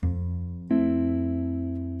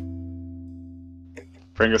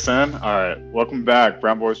Bring us in. All right. Welcome back,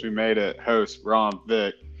 Brown Boys. We made it. Host Ron,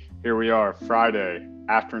 Vic. Here we are, Friday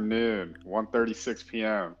afternoon, 1:36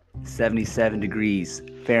 p.m. 77 degrees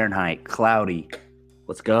Fahrenheit, cloudy.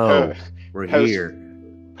 Let's go. Po- We're Post here.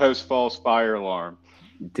 post false fire alarm.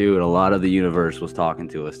 Dude, a lot of the universe was talking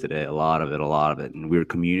to us today. A lot of it. And we were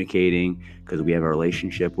communicating because we have a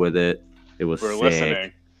relationship with it. It was We're sick.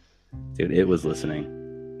 listening. Dude, it was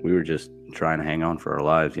listening. We were just trying to hang on for our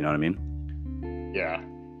lives. You know what I mean? Yeah.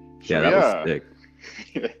 Yeah, Should that was sick.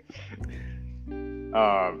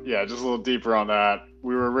 Yeah, just a little deeper on that.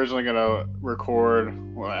 We were originally gonna record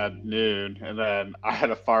at noon, and then I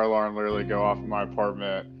had a fire alarm literally go off in my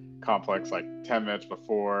apartment complex like 10 minutes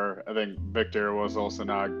before. I think Victor was also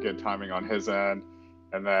not good timing on his end,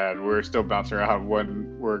 and then we were still bouncing around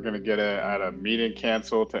when we're gonna get it at a meeting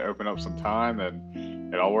canceled to open up some time,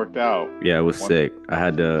 and it all worked out. Yeah, it was sick. I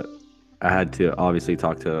had to obviously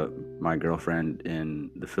talk to my girlfriend in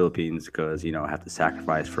the Philippines because, I have to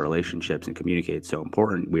sacrifice for relationships and communicate. It's so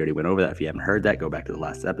important. We already went over that. If you haven't heard that, go back to the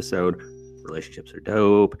last episode. Relationships are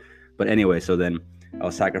dope. But anyway, so then I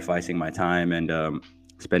was sacrificing my time and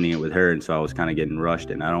spending it with her. And so I was kind of getting rushed,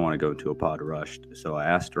 and I don't want to go into a pod rushed. So I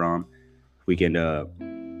asked Rom if we can,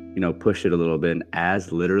 push it a little bit. And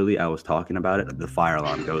as literally I was talking about it, the fire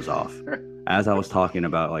alarm goes off. As I was talking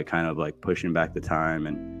about kind of pushing back the time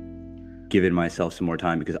and giving myself some more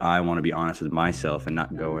time because I want to be honest with myself and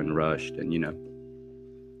not go in rushed and,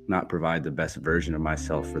 not provide the best version of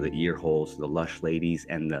myself for the ear holes, the lush ladies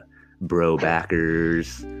and the bro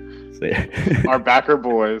backers. Our backer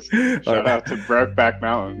boys. Shout out to Brokeback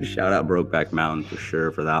Mountain. Shout out Brokeback Mountain for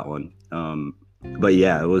sure for that one. But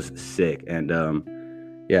yeah, it was sick. And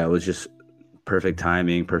yeah, it was just perfect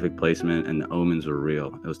timing, perfect placement, and the omens were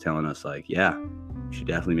real. It was telling us you should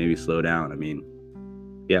definitely maybe slow down. I mean,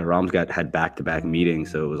 yeah, Rom's had back-to-back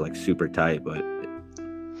meetings, so it was super tight, but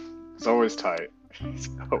it's always tight. It's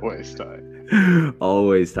always tight.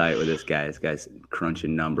 Always tight with this guy. This guy's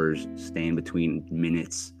crunching numbers, staying between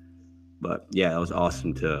minutes. But yeah, it was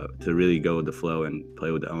awesome to really go with the flow and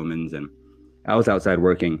play with the omens. And I was outside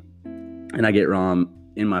working, and I get Rom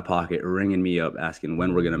in my pocket ringing me up, asking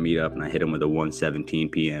when we're gonna meet up, and I hit him with a 1:17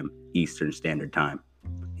 p.m. Eastern Standard Time.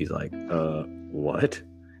 He's like, what?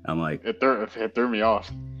 I'm like, it threw me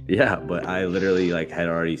off. Yeah, but I literally had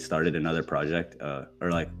already started another project, or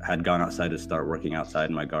had gone outside to start working outside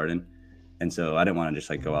in my garden, and so I didn't want to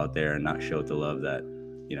just go out there and not show it the love that,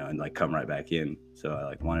 and come right back in. So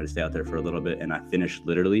I wanted to stay out there for a little bit, and I finished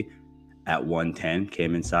literally at 1:10.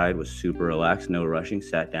 Came inside, was super relaxed, no rushing,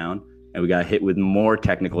 sat down, and we got hit with more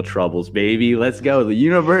technical troubles, baby. Let's go. The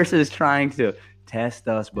universe is trying to test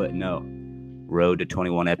us, but no. Road to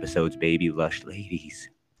 21 episodes, baby. Lush ladies.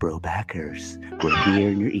 Bro backers, we're here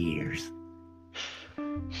in your ears.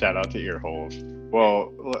 Shout out to ear holes.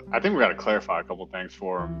 Well, I think we got to clarify a couple things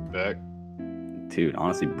for him, Vic. Dude,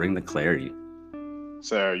 honestly, bring the clarity.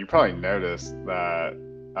 So you probably noticed that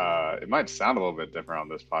it might sound a little bit different on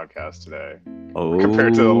this podcast today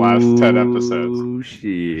compared to the last 10 episodes. Oh,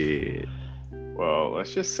 shit. Well,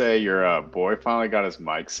 let's just say your boy finally got his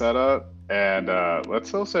mic set up. And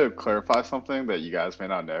let's also clarify something that you guys may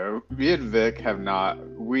not know. Me and Vic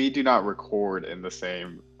we do not record in the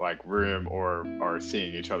same room or are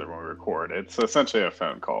seeing each other when we record. It's essentially a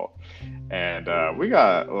phone call. And we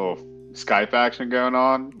got a little Skype action going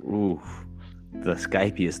on. Ooh, the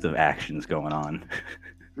Skypiest of actions going on.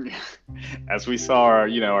 As we saw our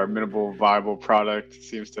minimal viable product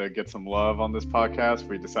seems to get some love on this podcast,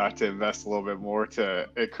 we decided to invest a little bit more to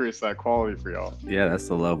increase that quality for y'all. Yeah, that's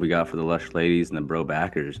the love we got for the lush ladies and the bro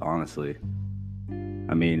backers, honestly.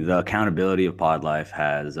 I mean, the accountability of pod life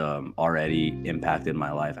has already impacted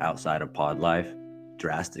my life outside of pod life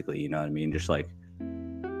drastically, you know what I mean? Just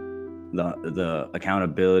the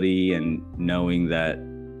accountability and knowing that,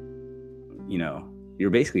 you're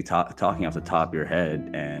basically talking off the top of your head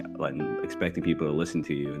and expecting people to listen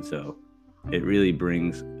to you. And so it really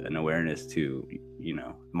brings an awareness to,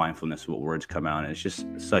 mindfulness, what words come out. And it's just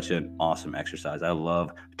such an awesome exercise. I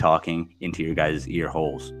love talking into your guys' ear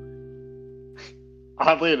holes.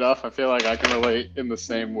 Oddly enough, I feel like I can relate in the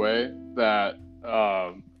same way that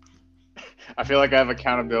I feel like I have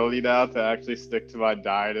accountability now to actually stick to my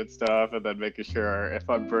diet and stuff, and then making sure if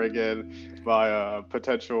I'm bringing my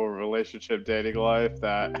potential relationship dating life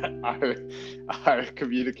that I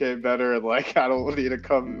communicate better and I don't need to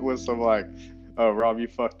come with some oh, Rob, you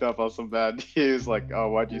fucked up on some bad news. Oh,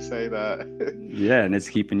 why'd you say that? Yeah, and it's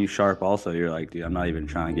keeping you sharp also. You're like, dude, I'm not even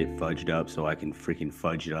trying to get fudged up so I can freaking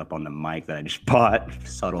fudge it up on the mic that I just bought.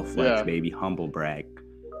 Subtle flex, baby. Humble brag.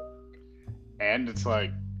 And it's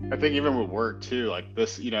I think even with work too, like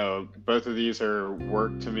this, both of these are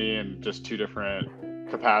work to me in just two different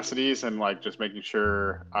capacities, and like just making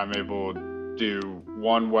sure I'm able to do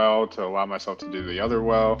one well to allow myself to do the other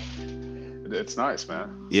well. It's nice,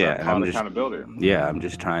 man. It's Yeah, that and I'm pod just accountability. I'm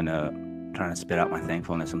just trying to spit out my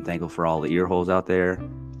thankfulness. I'm thankful for all the ear holes out there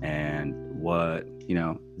and what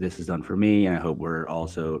this has done for me, and I hope we're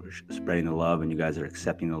also spreading the love, and you guys are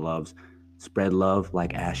accepting the loves. Spread love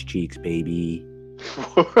like ass cheeks, baby.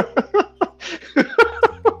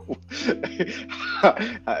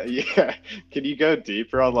 Yeah, can you go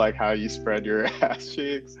deeper on like how you spread your ass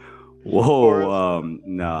cheeks? Whoa,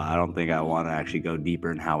 no, I don't think I want to actually go deeper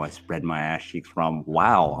in how I spread my ass cheeks from.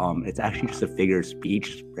 Wow, it's actually just a figure of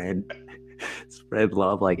speech. Spread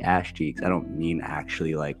love like ass cheeks. I don't mean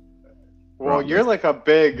actually like. Well, you're like a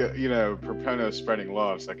big, proponent of spreading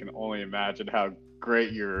love, so I can only imagine how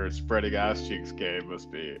great your spreading ass cheeks game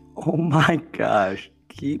must be. Oh my gosh,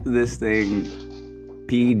 keep this thing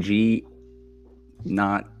PG,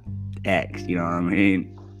 not X. You know what I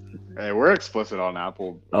mean? Hey, we're explicit on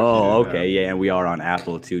Apple. Oh, okay, yeah, and we are on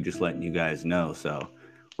Apple too. Just letting you guys know. So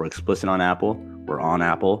we're explicit on Apple. We're on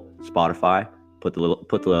Apple, Spotify. Put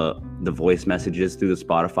the voice messages through the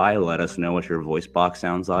Spotify. Let us know what your voice box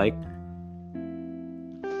sounds like.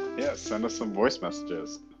 Yeah, send us some voice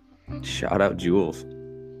messages. Shout out Jules.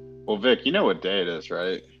 Well, Vic, you know what day it is,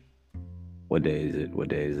 right? What day is it?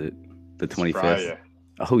 The 25th.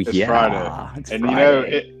 Oh, it's yeah, Friday. It's and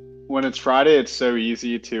Friday. When it's Friday, it's so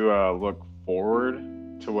easy to look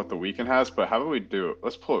forward to what the weekend has. But how about we do it?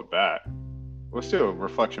 Let's pull it back. Let's do a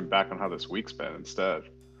reflection back on how this week's been instead.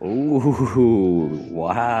 Ooh,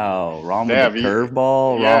 wow. Ron with the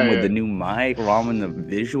curveball, Ron with the new mic, Ron with the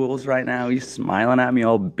visuals right now. He's smiling at me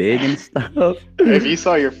all big and stuff. If you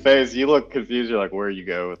saw your face, you look confused. You're like, where you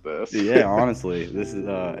go with this? Yeah, honestly, this is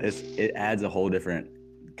it adds a whole different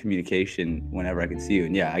communication whenever I can see you.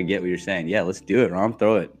 And yeah, I get what you're saying. Yeah, let's do it, Ron.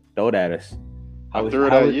 Throw it at us. I threw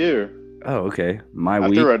it at you. Oh, okay. I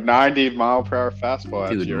threw a 90-mile-per-hour fastball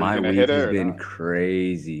at you. Dude, my week has been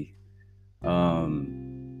crazy.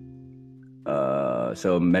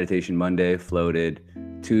 So meditation Monday floated.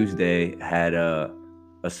 Tuesday had a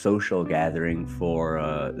social gathering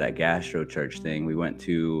for that gastro church thing. We went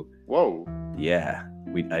to. Whoa. Yeah,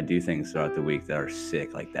 I do things throughout the week that are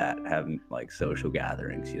sick like that. Having like social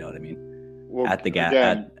gatherings, you know what I mean? Well, at the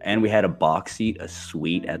and we had a box seat, a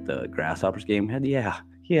suite at the Grasshoppers game.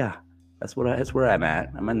 Yeah. That's where I'm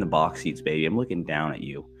at. I'm in the box seats, baby. I'm looking down at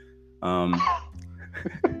you. I'm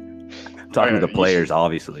talking to the players,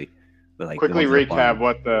 obviously. But like, quickly recap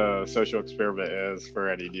what the social experiment is for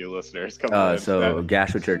any new listeners. So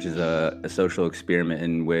Gastro Church is a social experiment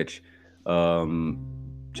in which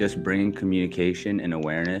just bringing communication and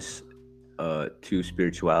awareness to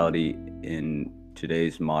spirituality in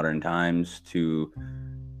today's modern times to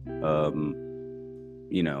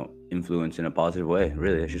influence in a positive way.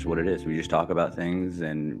 Really, that's just what it is. We just talk about things,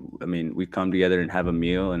 and I mean, we come together and have a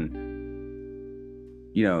meal, and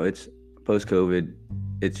it's post-COVID.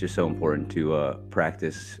 It's just so important to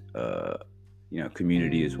practice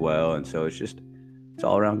community as well, and so it's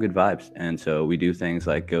all around good vibes. And so we do things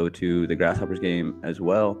like go to the Grasshoppers game as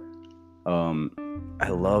well. I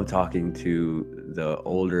love talking to the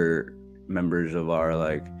older members of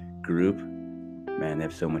our group. Man, they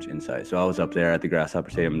have so much insight. So I was up there at the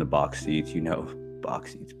Grasshopper Stadium in the box seats,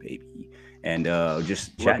 box seats, baby, and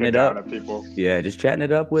just chatting it up. Yeah, just chatting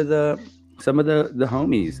it up with some of the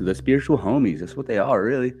homies, the spiritual homies. That's what they are,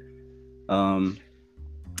 really.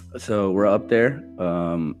 So we're up there.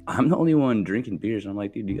 I'm the only one drinking beers. I'm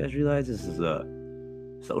like, dude, do you guys realize this is a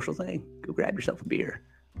social thing? Go grab yourself a beer.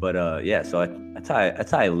 But yeah, so I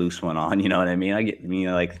tie a loose one on. You know what I mean? I get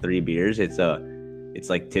like 3 beers. It's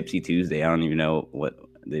like Tipsy Tuesday. I don't even know what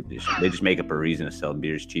they just make up a reason to sell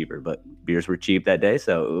beers cheaper. But beers were cheap that day.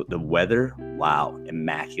 So the weather, wow,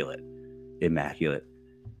 immaculate.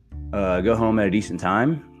 Go home at a decent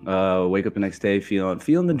time. Wake up the next day feeling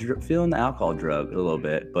the alcohol drug a little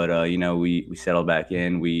bit. But we settled back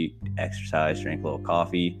in. We exercised, drank a little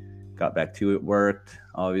coffee, got back to it, worked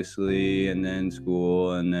obviously, and then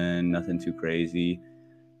school, and then nothing too crazy.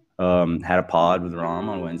 Had a pod with Ram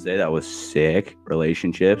on Wednesday. That was sick.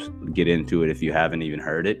 Relationships. Get into it if you haven't even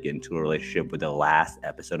heard it. Get into a relationship with the last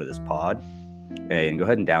episode of this pod. Hey, and go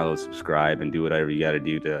ahead and download, subscribe, and do whatever you got to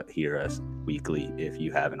do to hear us weekly if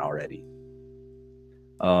you haven't already.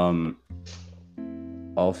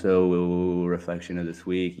 Also, reflection of this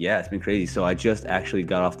week. Yeah, it's been crazy. So I just actually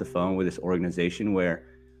got off the phone with this organization where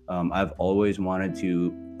I've always wanted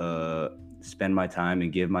to spend my time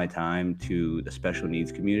and give my time to the special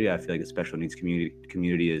needs community. I feel like the special needs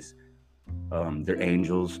community is they're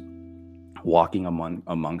angels walking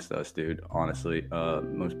amongst us, dude. Honestly,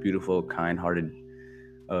 most beautiful, kind-hearted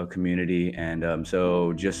community. And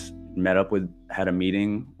so just had a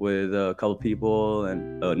meeting with a couple people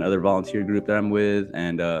and another volunteer group that I'm with.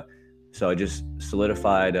 And so I just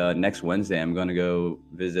solidified next Wednesday, I'm going to go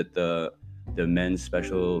visit the men's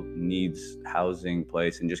special needs housing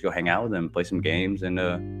place and just go hang out with them, play some games, and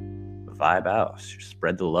vibe out,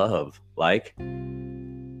 spread the love. Love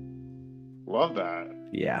that.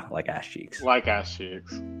 Yeah, like ass cheeks. Like ass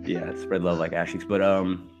cheeks. Yeah, spread love like ass cheeks. But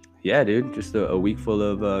yeah, dude, just a week full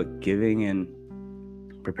of giving and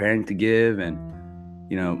preparing to give, and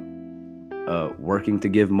working to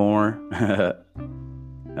give more.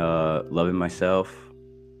 Loving myself.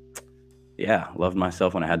 Yeah, loved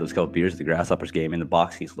myself when I had those couple beers at the Grasshoppers game in the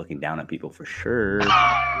box. He's looking down at people for sure.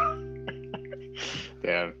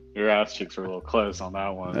 Damn, your ass cheeks were a little close on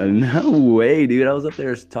that one. No way, dude. I was up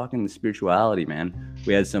there talking spirituality, man.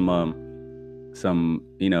 We had some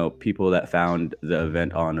people that found the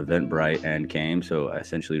event on Eventbrite and came. So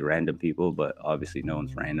essentially random people, but obviously no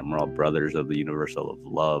one's random. We're all brothers of the universal of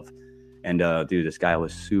love. And dude, this guy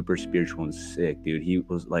was super spiritual and sick, dude. He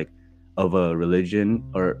was like of a religion,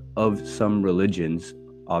 or of some religions,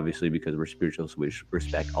 obviously, because we're spiritual, so we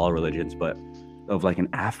respect all religions, but of like an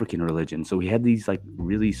African religion. So we had these like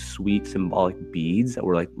really sweet symbolic beads that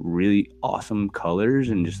were like really awesome colors,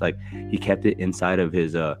 and just like he kept it inside of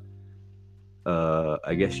his I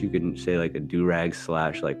guess you could say like a do-rag /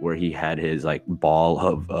 like where he had his like ball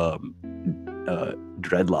of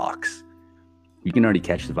dreadlocks. You can already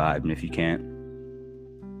catch the vibe, and if you can't,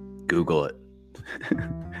 Google it.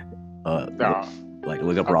 No.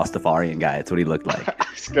 Look up Rastafarian guy. That's what he looked like. I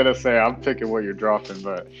was gonna say, I'm picking what you're dropping,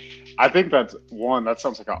 but I think that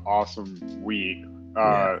sounds like an awesome week.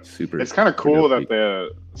 Super. It's kind of cool that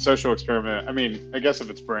the social experiment, I mean, I guess if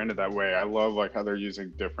it's branded that way, I love like how they're using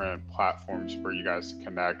different platforms for you guys to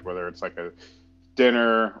connect, whether it's like a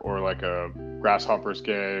dinner or like a Grasshoppers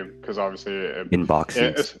game, because obviously in box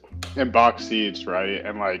seats, right?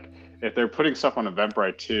 And like if they're putting stuff on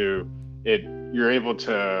Eventbrite too, you're able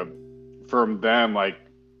to from them like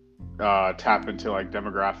tap into like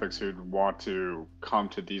demographics who'd want to come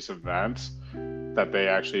to these events that they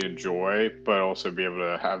actually enjoy, but also be able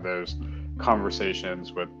to have those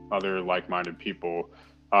conversations with other like-minded people.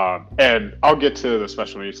 And I'll get to the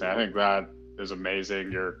special needs thing. I think that is amazing.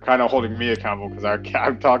 You're kind of holding me accountable because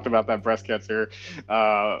I've talked about that breast cancer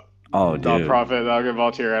nonprofit that I'll get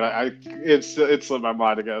volunteer, and it's slipped my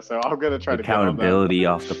mind again. So I'm gonna try accountability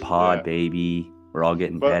off the pod, baby. We're all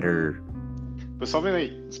getting better. But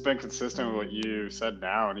something that's been consistent with what you said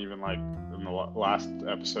now, and even like in the last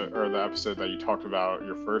episode, or the episode that you talked about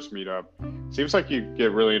your first meetup, seems like you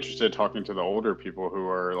get really interested talking to the older people who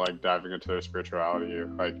are like diving into their spirituality,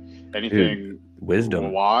 like anything.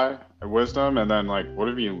 Wisdom. Why? Wisdom, and then like what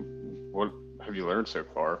have you learned so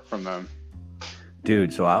far from them?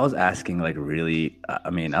 Dude, so I was asking like really, I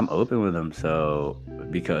mean, I'm open with them, so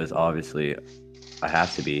because obviously I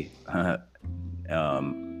have to be.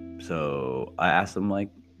 So I asked them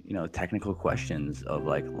like, technical questions of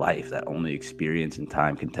like life that only experience and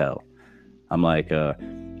time can tell. I'm like,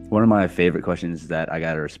 one of my favorite questions that I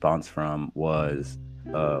got a response from was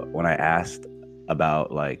when I asked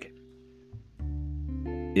about like,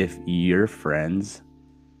 if your friends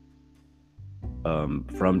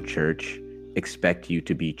from church expect you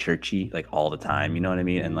to be churchy like all the time, you know what I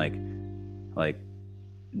mean? And like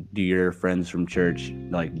do your friends from church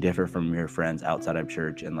like differ from your friends outside of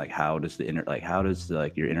church? And like how does your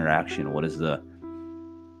interaction, what is the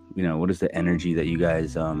energy that you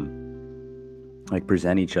guys like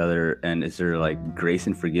present each other? And is there like grace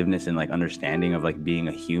and forgiveness and like understanding of like being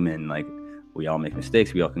a human? Like we all make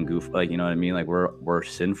mistakes, we all can goof, like, you know what I mean? Like we're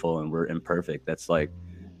sinful and we're imperfect. That's like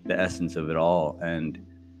the essence of it all. And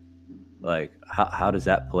like how does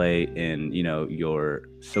that play in your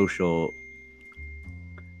social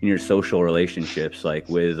relationships, like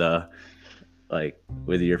with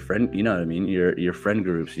your friend, you know what I mean, your friend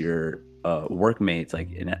groups, your workmates, like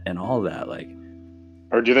and all that, like,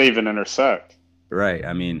 or do they even intersect? Right.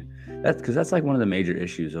 I mean, that's like one of the major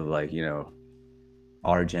issues of like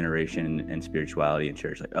our generation and spirituality in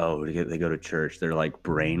church. Like, oh, they go to church, they're like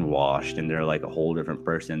brainwashed and they're like a whole different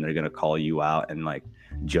person. They're gonna call you out and like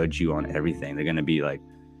judge you on everything. They're gonna be like,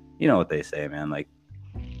 you know what they say, man, like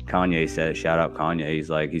Kanye said, shout out Kanye, he's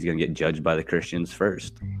like, he's gonna get judged by the Christians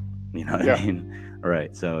first, you know what I mean?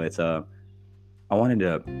 Right. So it's I wanted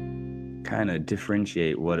to kind of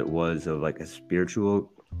differentiate what it was of like a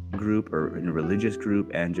spiritual group or a religious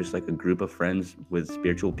group and just like a group of friends with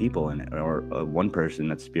spiritual people, and or one person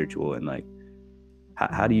that's spiritual, and like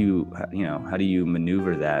how do you, how do you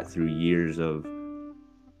maneuver that through years of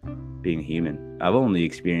being human? I've only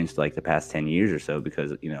experienced like the past 10 years or so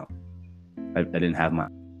because, I didn't have my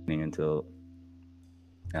until,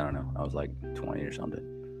 I don't know, I was like 20 or something.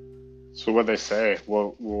 So what they say?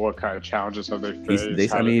 What kind of challenges have they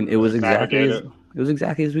faced? I mean, it was exactly navigate as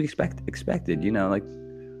it? we expected. Like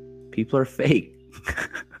people are fake.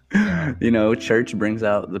 Yeah. Church brings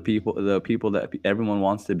out the people that everyone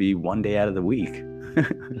wants to be one day out of the week.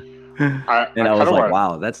 And I I kind was of like, want.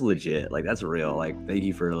 wow, that's legit. Like that's real. Like thank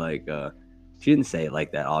you for like. She didn't say it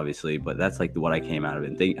like that, obviously, but that's like what I came out of it.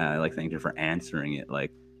 And thank her for answering it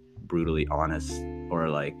like brutally honest, or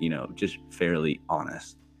like just fairly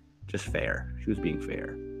honest, just fair. She was being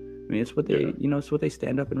fair. I mean, it's what they, it's what they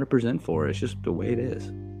stand up and represent for. It's just the way it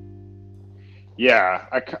is. Yeah,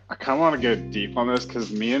 I kind of want to get deep on this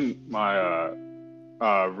because me and my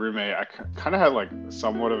roommate, I kind of had like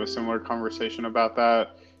somewhat of a similar conversation about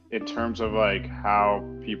that in terms of like how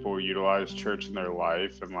people utilize church in their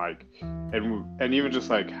life and like and even just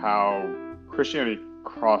like how Christianity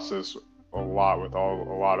crosses a lot with a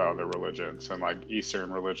lot of other religions and like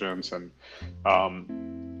Eastern religions and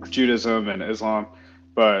Judaism and Islam,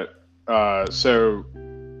 but so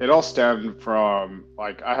it all stemmed from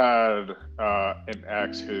like I had an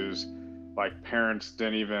ex whose like parents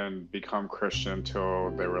didn't even become Christian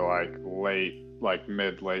till they were like like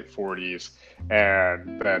mid late 40s,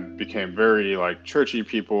 and then became very like churchy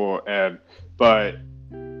people, but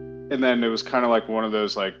and then it was kind of like one of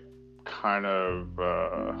those like kind of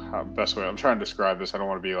how best way I'm trying to describe this. I don't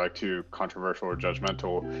want to be like too controversial or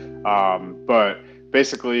judgmental, but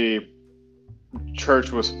basically church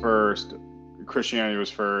was first, Christianity was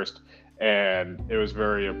first, and it was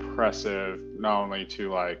very oppressive, not only to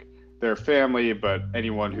like their family, but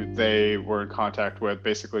anyone who they were in contact with.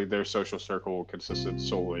 Basically, their social circle consisted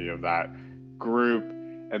solely of that group.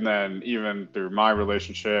 And then even through my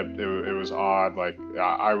relationship, it was odd. Like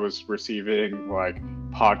I was receiving like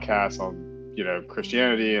podcasts on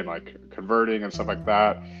Christianity and like converting and stuff like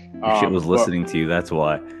that. Your shit was But listening to you. That's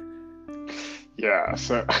why. yeah,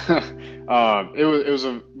 so it was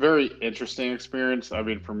a very interesting experience. I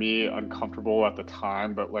mean, for me, uncomfortable at the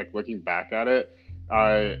time, but like looking back at it,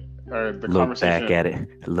 I the Look back conversation at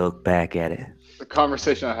it. Look back at it. the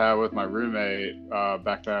conversation I had with my roommate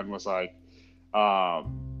back then was like,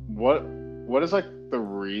 what is like the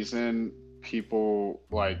reason people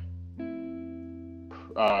like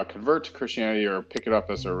convert to Christianity or pick it up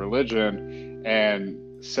as a religion,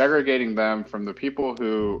 and segregating them from the people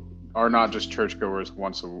who are not just churchgoers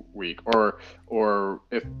once a week, or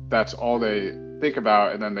if that's all they think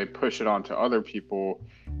about, and then they push it on to other people.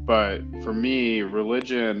 But for me,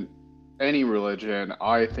 religion, any religion,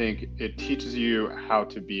 I think it teaches you how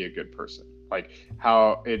to be a good person. Like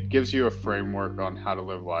how it gives you a framework on how to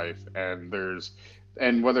live life, and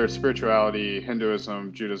whether it's spirituality,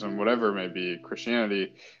 Hinduism, Judaism, whatever it may be,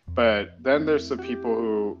 Christianity. But then there's the people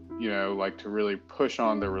who, like to really push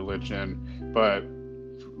on their religion, but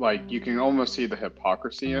like you can almost see the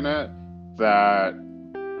hypocrisy in it, that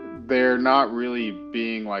they're not really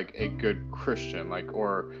being like a good Christian, like,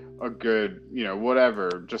 or a good,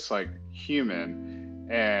 whatever, just like human.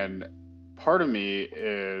 And part of me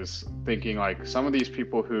is thinking like some of these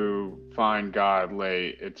people who find God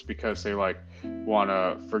late, it's because they like want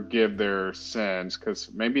to forgive their sins because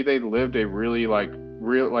maybe they lived a really like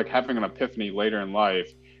real like having an epiphany later in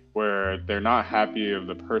life where they're not happy of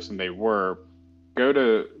the person they were, go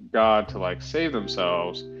to God to like save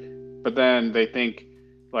themselves, but then they think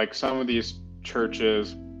like some of these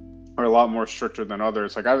churches are a lot more stricter than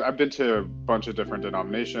others. Like I've been to a bunch of different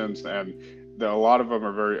denominations, and a lot of them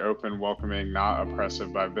are very open, welcoming, not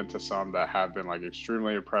oppressive. But I've been to some that have been like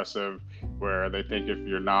extremely oppressive, where they think if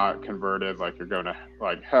you're not converted, like you're going to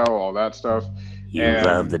like hell, all that stuff. You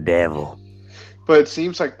love And the devil. but it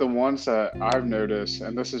seems like the ones that I've noticed,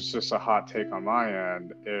 and this is just a hot take on my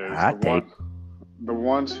end, is Hot take. the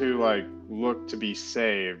ones who like look to be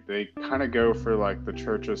saved, they kind of go for like the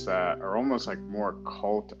churches that are almost like more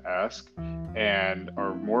cult-esque and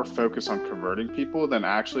are more focused on converting people than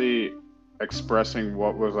actually expressing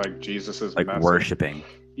what was like Jesus's Like message. worshiping.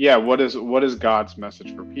 Yeah, what is God's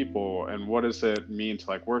message for people, and what does it mean to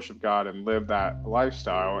like worship God and live that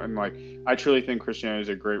lifestyle? And like I truly think Christianity is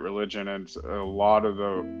a great religion, and a lot of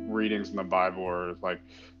the readings in the Bible are like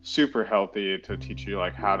super healthy to teach you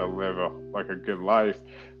like how to live a good life.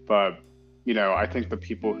 But I think the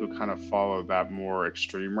people who kind of follow that more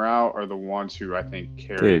extreme route are the ones who I think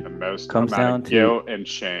carry Dude, the most comes amount down of to guilt and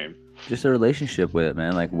shame. just a relationship with it,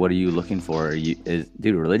 man. Like, what are you looking for?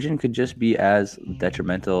 Dude, religion could just be as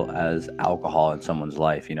detrimental as alcohol in someone's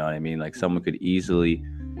life. You know what I mean? Like, someone could easily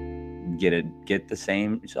get the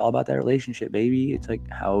same. It's all about that relationship, baby. It's like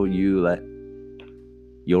how you let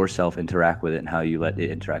yourself interact with it and how you let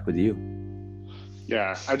it interact with you.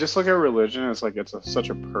 Yeah, I just look at religion as like it's such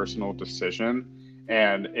a personal decision,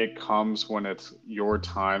 and it comes when it's your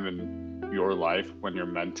time in your life when you're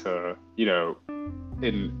meant to,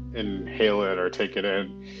 inhale it or take it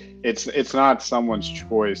in. It's not someone's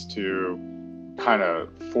choice to kind of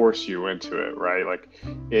force you into it, right? Like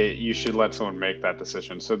you should let someone make that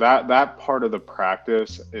decision. So that part of the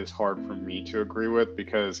practice is hard for me to agree with,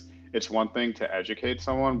 because it's one thing to educate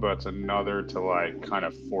someone, but it's another to like kind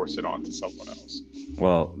of force it onto someone else.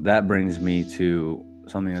 Well, that brings me to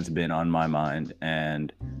something that's been on my mind.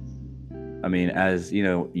 And I mean, as you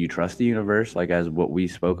know, you trust the universe, like as what we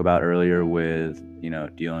spoke about earlier with,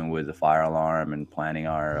 dealing with the fire alarm and planning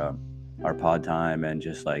our pod time, and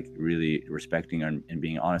just like really respecting and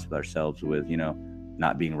being honest with ourselves with,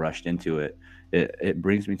 not being rushed into it. It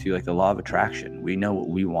brings me to like the law of attraction. We know what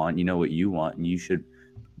we want, you know what you want, and you should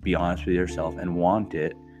be honest with yourself and want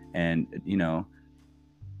it. And,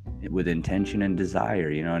 with intention and desire,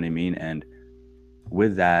 you know what I mean? And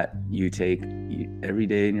with that, you take every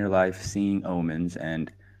day in your life seeing omens,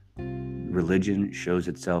 and religion shows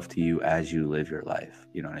itself to you as you live your life.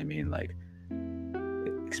 You know what I mean? Like,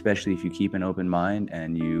 especially if you keep an open mind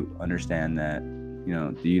and you understand that,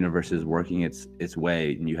 the universe is working its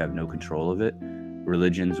way and you have no control of it,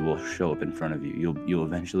 religions will show up in front of you. You'll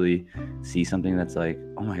eventually see something that's like,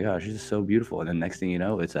 oh my gosh, this is so beautiful. And then next thing you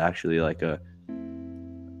know, it's actually like a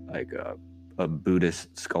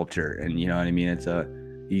Buddhist sculpture, and you know what I mean?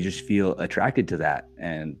 You just feel attracted to that,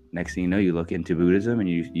 and next thing you know, you look into Buddhism, and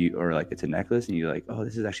you or like it's a necklace, and you're like, oh,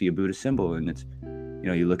 this is actually a Buddhist symbol, and it's,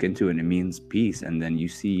 you look into it and it means peace, and then you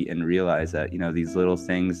see and realize that, these little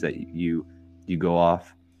things that you go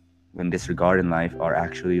off and disregard in life are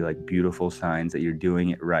actually like beautiful signs that you're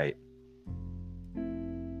doing it right.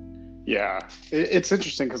 Yeah, it's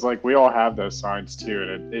interesting because like we all have those signs too,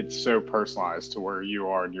 and it's so personalized to where you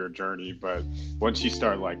are in your journey. But once you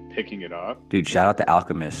start like picking it up, dude, shout out to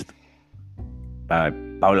Alchemist by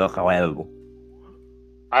Paulo Coelho.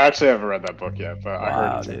 I actually haven't read that book yet, but I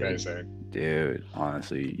heard it's dude. Amazing. Dude,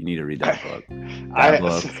 honestly, you need to read that book. That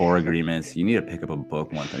book, Four Agreements. You need to pick up a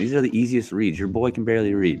book one time. These are the easiest reads. Your boy can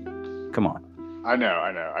barely read. Come on. I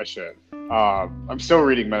know. I should. I'm still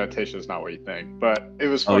reading Meditation Is Not What You Think, but it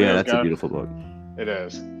was funny. Oh yeah, that's a beautiful book. It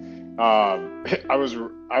is. I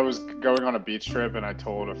was going on a beach trip, and I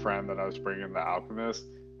told a friend that I was bringing The Alchemist,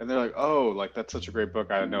 and they're like, "Oh, like that's such a great book."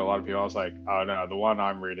 I know a lot of people. I was like, "Oh no, the one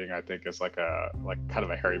I'm reading, I think is like kind of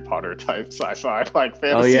a Harry Potter type sci-fi like fantasy."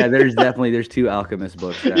 Oh yeah, there's two Alchemist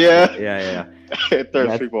books. Yeah. It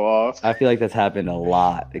throws people off. I feel like that's happened a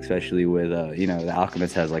lot, especially with The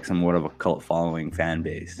Alchemist has like somewhat of a cult following fan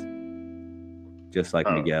base, just like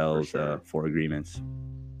Miguel's sure. Four Agreements.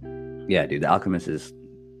 Yeah, dude, The Alchemist is,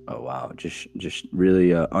 oh wow, just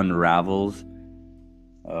really unravels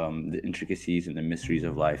the intricacies and the mysteries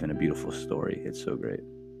of life in a beautiful story. It's so great.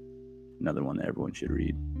 Another one that everyone should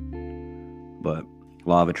read. But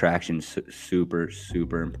law of attraction, super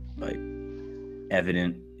like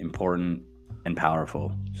evident, important, and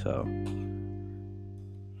powerful. So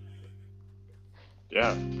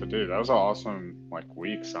yeah, but dude, that was an awesome like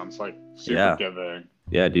week. Sounds like super giving.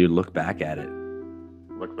 Yeah, dude, look back at it.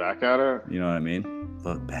 Look back at it? You know what I mean?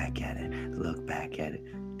 Look back at it. Look back at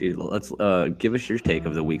it. Dude, let's give us your take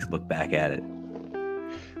of the week's look back at it.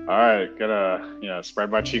 All right, gotta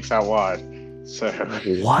spread my cheeks out wide. So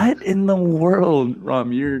what in the world,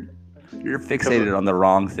 Rom? You're fixated on the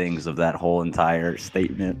wrong things of that whole entire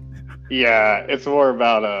statement. Yeah, it's more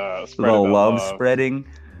about the love spreading.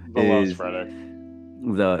 The love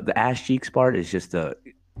spreading. The ass cheeks part is just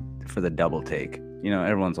for the double take.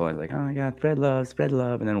 Everyone's always like, oh my God, spread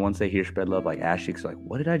love. And then once they hear spread love, like ass cheeks, like,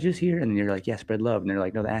 what did I just hear? And then you're like, yeah, spread love. And they're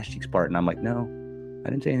like, no, the ass cheeks part. And I'm like, no, I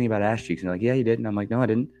didn't say anything about ass cheeks. And they're like, yeah, you did. And I'm like, no, I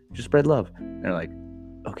didn't. Just spread love. And they're like,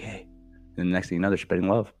 okay. And the next thing you know, they're spreading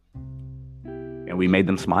love. And we made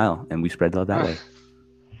them smile, and we spread love that way.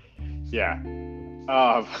 Yeah.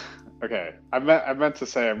 Okay. I meant to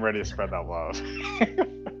say I'm ready to spread that love.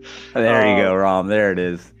 There you go, Rom. There it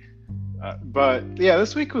is. But yeah,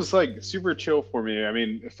 this week was like super chill for me. I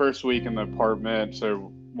mean, first week in the apartment,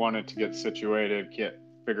 so wanted to get situated,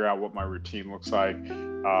 figure out what my routine looks like,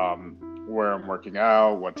 where I'm working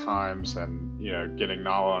out, what times, and getting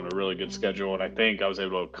Nala on a really good schedule. And I think I was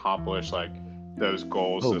able to accomplish like those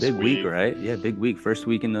goals. Oh, this big week, right? Yeah, big week. First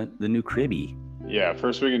week in the new cribby. Yeah,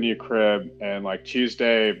 first week in the new crib, and like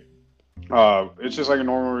Tuesday It's just like a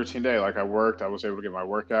normal routine day. Like I worked, I was able to get my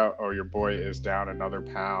workout. Oh, your boy is down another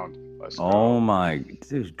pound. Let's Oh go. my,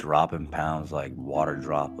 dude's dropping pounds like water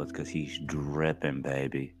droplets because he's dripping,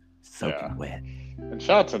 baby, Yeah. soaking wet. And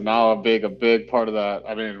shout out to Nala, a big part of that.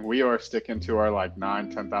 I mean, we are sticking to our like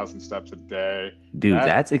 9, 10,000 steps a day. Dude, That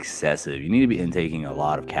that's excessive. You need to be intaking a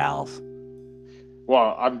lot of calories.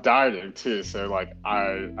 Well, I'm dieting too, so like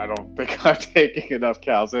I don't think I'm taking enough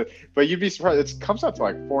calories. But you'd be surprised. It comes out to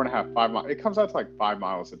like 4.5, 5 miles. It comes out to like 5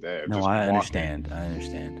 miles a day of No, just I walking. understand. I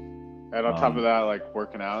understand. And on top of that, like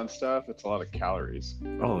working out and stuff, it's a lot of calories.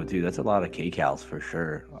 Oh, dude, that's a lot of kcals for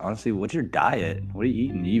sure. Honestly, what's your diet? What are you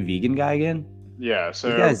eating? Are you vegan guy again? Yeah, This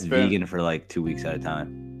so guy's vegan for like 2 weeks at a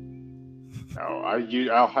time. no,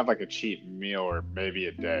 I'll have like a cheat meal or maybe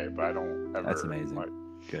a day, but I don't That's ever amazing. like.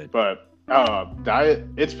 Good. But diet,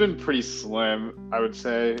 it's been pretty slim, I would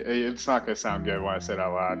say. It's not gonna sound good when I say it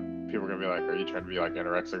out loud. People are gonna be like, "Are you trying to be like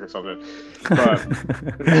anorexic or something?"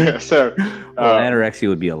 But so, Well, um, anorexia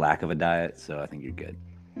would be a lack of a diet, so I think you're good.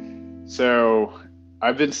 so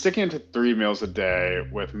I've been sticking to 3 meals a day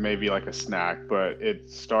with maybe like a snack, but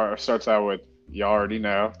starts out with, you already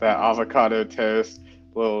know, that avocado toast,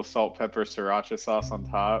 little salt, pepper, sriracha sauce on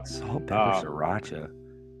top, Salt, pepper, uh, sriracha,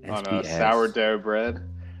 on a SBS. sourdough bread.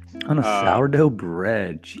 On a Um, sourdough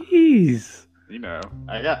bread. Jeez.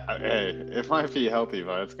 hey, it might be healthy,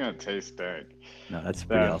 but it's gonna taste dank. No, that's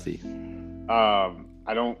pretty Then, healthy.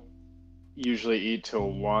 I don't usually eat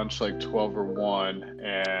till lunch, like 12 or 1,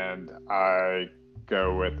 and I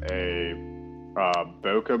go with a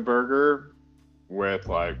Boca burger with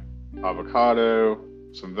like avocado,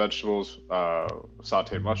 some vegetables,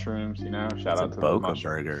 sauteed mushrooms. Shout What's a out to the Boca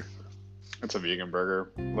mushroom. burger? It's a vegan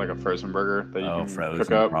burger, like a frozen burger that you Oh, can cook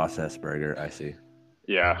frozen up. processed burger. I see.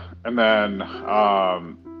 Yeah, and then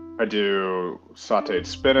I do sauteed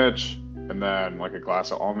spinach, and then like a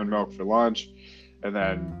glass of almond milk for lunch, and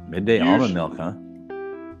then Midday almond milk, huh?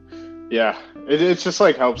 yeah, it's just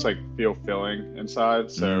like helps like feel filling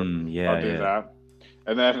inside, so Yeah, I'll do yeah. that.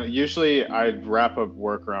 And then usually I wrap up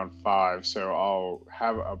work around 5, so I'll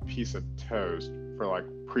have a piece of toast for like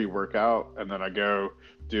pre-workout, and then I go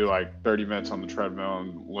do like 30 minutes on the treadmill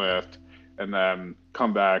and lift, and then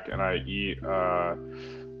come back and I eat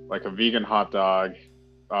like a vegan hot dog,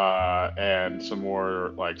 and some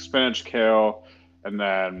more like spinach, kale, and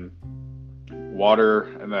then water,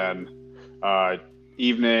 and then uh,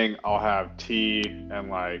 evening I'll have tea and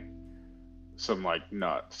like some like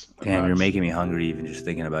nuts, and Damn, you're that's making me hungry even just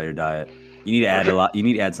thinking about your diet. You need to add a lot. You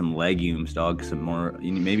need to add some legumes, dog. Some more.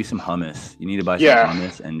 You need maybe some hummus. You need to buy some yeah.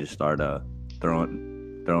 hummus and just start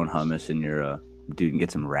throwing hummus in your dude, and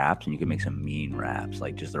get some wraps, and you can make some mean wraps.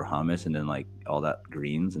 Like just throw hummus and then like all that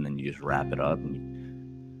greens, and then you just wrap it up and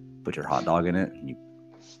you put your hot dog in it. And you...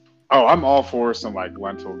 Oh, I'm all for some like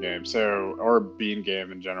lentil game, or bean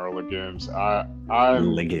game in general, legumes.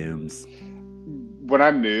 I'm legumes. When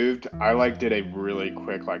I moved, I like did a really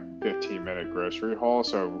quick like 15-minute grocery haul,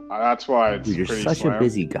 so that's why it's Dude, you're pretty such slim. a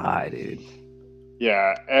busy guy, dude.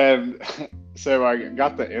 Yeah, and so I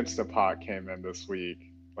got the Instapot came in this week.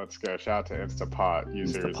 Let's go! Shout out to Instapot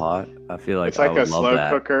users. Instapot. I feel like It's like I would a love slow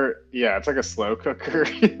that. cooker. Yeah, it's like a slow cooker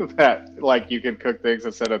that like you can cook things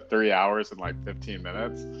instead of 3 hours in like 15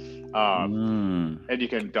 minutes. And you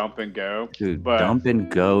can dump and go. Dude, but dump and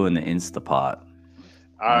go in the Instapot.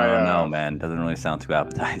 I don't know, man. Doesn't really sound too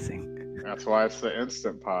appetizing. That's why it's the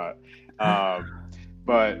Instant Pot.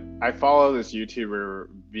 But I follow this YouTuber,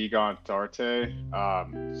 Vegan Darte.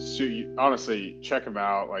 So honestly, check him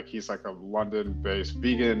out. Like he's like a London-based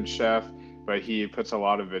vegan chef, but he puts a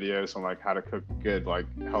lot of videos on like how to cook good, like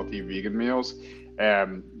healthy vegan meals.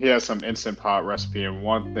 And he has some Instant Pot recipe. And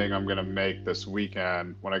one thing I'm gonna make this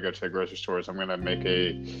weekend when I go to the grocery stores, I'm gonna make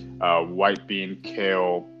a white bean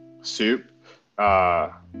kale soup,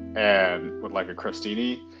 and with like a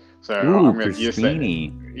crostini. So I'm gonna use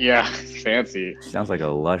that. Yeah, fancy. Sounds like a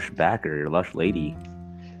lush backer, lush lady.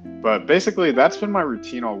 But basically, that's been my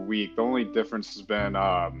routine all week. The only difference has been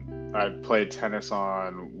I played tennis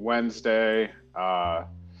on Wednesday,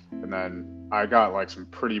 and then I got like some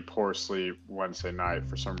pretty poor sleep Wednesday night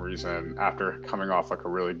for some reason after coming off like a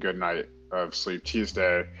really good night of sleep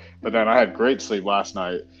Tuesday. But then I had great sleep last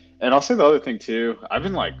night. And I'll say the other thing too. I've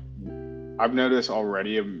noticed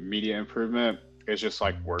already immediate improvement is just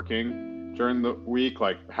like working during the week,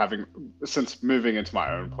 like since moving into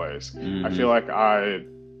my own place. Mm-hmm. I feel like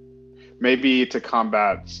maybe to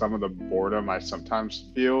combat some of the boredom I sometimes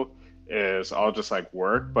feel is I'll just like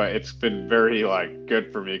work, but it's been very like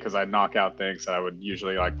good for me because I knock out things that I would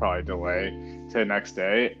usually like probably delay to the next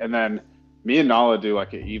day. And then me and Nala do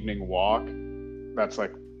like an evening walk that's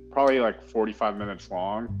like probably like 45 minutes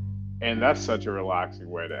long. And that's such a relaxing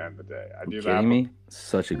way to end the day. I You do kidding that, but me?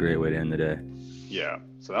 Such a great way to end the day. yeah.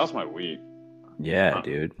 So that was my week. Yeah, Uh,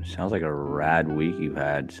 dude. Sounds like a rad week you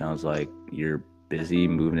had. Sounds like you're busy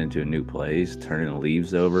moving into a new place, turning the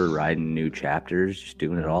leaves over, writing new chapters, just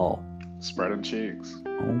doing it all. Spreading cheeks.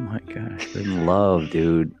 Oh my gosh, spreading love,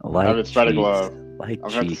 dude. I've Like been spreading cheeks. love. Like I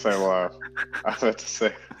meant to say cheeks. love. I meant to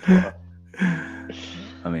say love.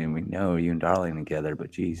 I mean, we know you and Darling together,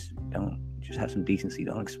 but geez, don't just have some decency.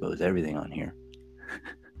 Don't expose everything on here.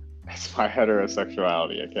 It's my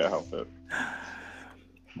heterosexuality. I can't help it.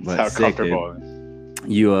 It's But how sick, comfortable dude. it is.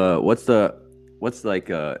 You what's like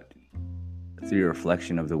through your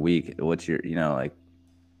reflection of the week? What's your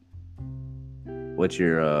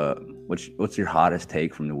what's your hottest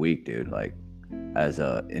take from the week, dude? Like as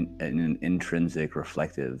an intrinsic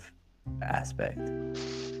reflective aspect.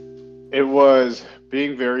 It was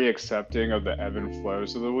being very accepting of the ebb and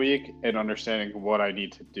flows of the week and understanding what I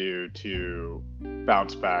need to do to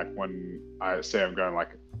bounce back when I say I'm going like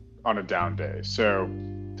on a down day. So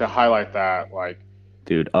to highlight that, like,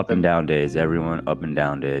 Dude, up and the, down days. Everyone up and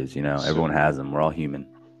down days. so, Everyone has them. We're all human.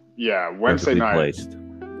 yeah, Perfectly placed.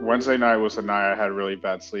 Wednesday night was the night I had really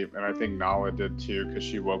bad sleep, and I think Nala did too because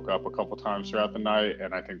she woke up a couple times throughout the night,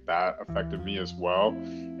 and I think that affected me as well.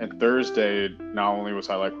 And Thursday, not only was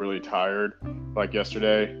I like really tired, like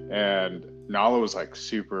yesterday, and Nala was like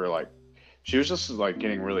super like, she was just like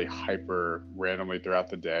getting really hyper randomly throughout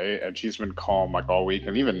the day, and she's been calm like all week,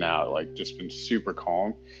 and even now like just been super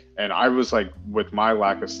calm. And I was like, with my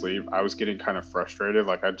lack of sleep, I was getting kind of frustrated.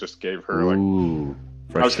 Like I just gave her like, Ooh,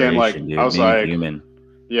 I was getting like, dude. I was Being like. human.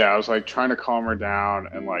 Yeah, I was like trying to calm her down,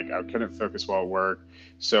 and like I couldn't focus while at work.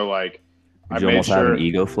 So like, Did you almost have an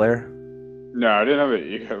ego flare? No, I didn't have an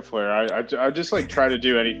ego flare. I just like try to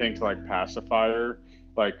do anything to like pacify her.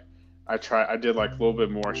 Like I did like a little bit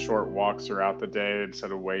more short walks throughout the day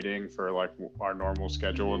instead of waiting for like our normal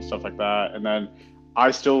schedule and stuff like that. And then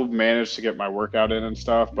I still managed to get my workout in and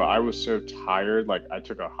stuff, but I was so tired. Like I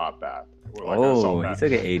took a hot bath. Like, he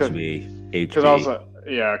took an HB. Because I was like,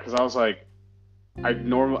 yeah, because I was like. I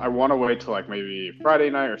want to wait till like maybe Friday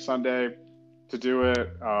night or Sunday to do it.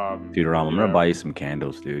 Dude, Ram, I'm gonna buy you some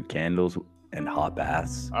candles, dude. Candles and hot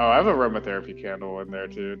baths. Oh, I have a aromatherapy candle in there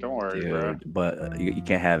too. Don't worry, dude, bro. But you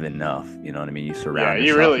can't have enough. You know what I mean? You surround. Yeah,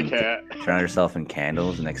 you really can't. Surround yourself in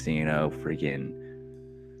candles. And next thing you know, freaking,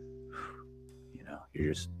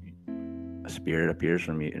 you're just a spirit appears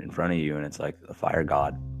from you in front of you, and it's like a fire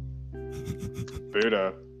god.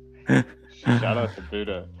 Buddha. Shout out to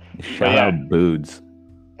Buddha. Shout out Boods.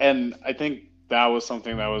 And I think that was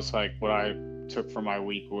something that was like what I took from my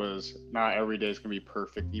week was not every day is gonna be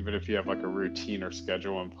perfect, even if you have like a routine or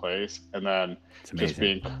schedule in place. And then just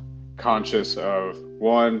being conscious of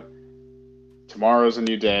one, tomorrow's a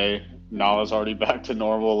new day. Nala's already back to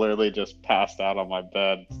normal, literally just passed out on my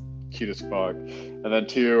bed, cute as fuck. And then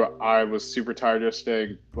two, I was super tired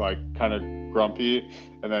yesterday, like kind of grumpy.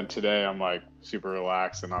 And then today I'm like super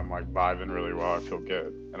relaxed and I'm like vibing really well. I feel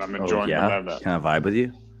good. And I'm enjoying the moment. Can I vibe with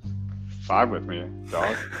you? Vibe with me,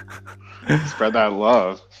 dog. Spread that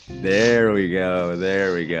love. There we go.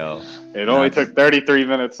 It only took 33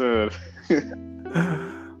 minutes in.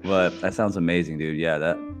 But that sounds amazing, dude. Yeah,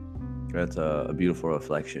 that's a beautiful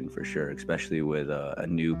reflection for sure, especially with a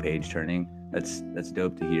new page turning. That's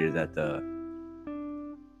dope to hear that the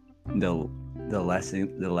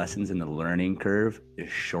lessons in the learning curve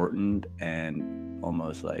is shortened and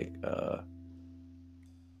almost like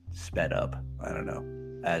sped up. I don't know,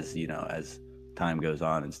 as time goes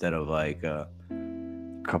on, instead of like a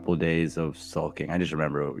couple of days of sulking. I just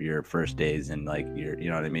remember your first days and like your, you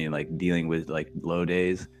know what I mean, like dealing with like low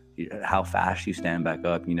days, how fast you stand back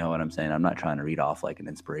up. You know what I'm saying? I'm not trying to read off like an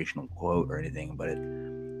inspirational quote or anything, but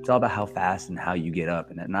it's all about how fast and how you get up,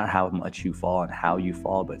 and not how much you fall and how you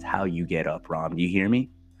fall, but it's how you get up. Rom, do you hear me?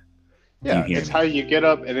 Yeah, it's how you get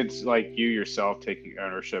up, and it's like you yourself taking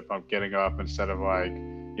ownership of getting up instead of like,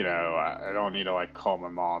 I don't need to like call my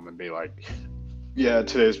mom and be like, yeah,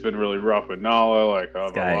 today's been really rough with Nala. Like,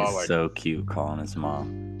 this guy is so cute calling his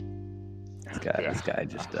mom. This guy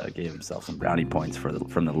just gave himself some brownie points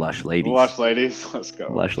from the Lush ladies. Lush ladies, let's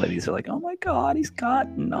go. Lush ladies are like, oh my god, he's got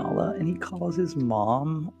Nala and he calls his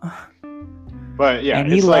mom. But yeah,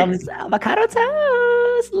 and he loves avocado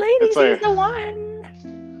toast. Ladies, he's the one.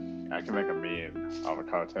 I can make a mean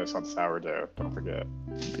avocado toast on sourdough. Don't forget,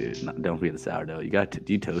 dude. Don't forget the sourdough.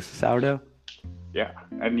 Do you toast the sourdough? Yeah,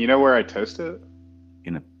 and you know where I toast it?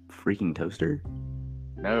 In a freaking toaster?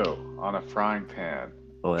 No, on a frying pan.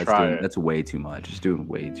 Oh, that's way too much. It's doing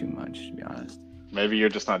way too much, to be honest. Maybe you're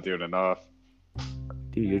just not doing enough.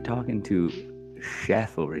 Dude, you're talking to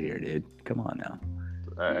chef over here, dude. Come on now.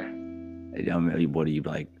 Hey, What do you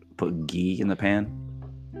like? Put ghee in the pan?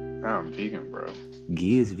 No, I'm vegan, bro.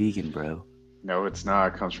 Ghee is vegan, bro. No, it's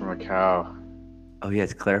not. It comes from a cow. Oh yeah,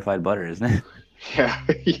 it's clarified butter, isn't it? Yeah.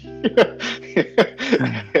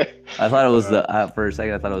 I thought it was for a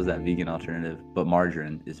second. I thought it was that vegan alternative, but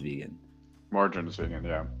margarine is vegan. Margarine is vegan,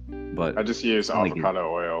 yeah. But I just use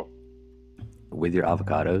avocado oil. With your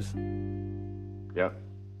avocados? Yep.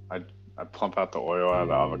 I plump out the oil out of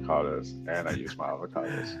the avocados, and I use my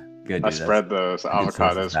avocados. Good. Dude, I spread those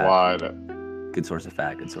avocados wide. Good source of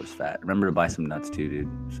fat. Good source of fat. Remember to buy some nuts too, dude.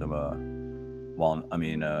 Some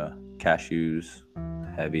cashews,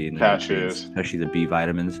 heavy in the nutrients, especially the B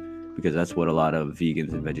vitamins, because that's what a lot of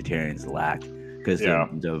vegans and vegetarians lack. Because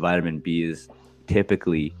the vitamin B is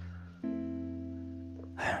typically,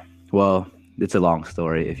 well, it's a long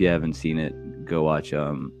story. If you haven't seen it, go watch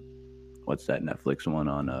what's that Netflix one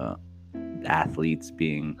on athletes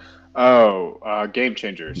being Game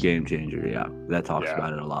Changers. Game Changer, yeah. That talks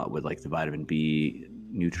about it a lot with like the vitamin B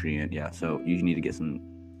nutrient. Yeah, so you need to get some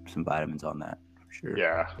vitamins on that. Sure.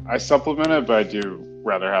 Yeah, I supplement it, but I do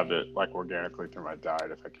rather have it like organically through my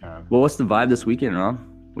diet if I can. Well, what's the vibe this weekend, Rob?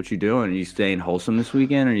 What you doing? Are you staying wholesome this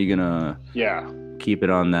weekend? Or are you gonna keep it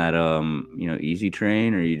on that easy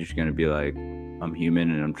train, or are you just gonna be like, I'm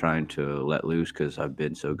human and I'm trying to let loose because I've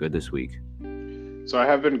been so good this week? So I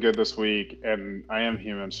have been good this week, and I am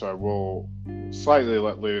human, so I will slightly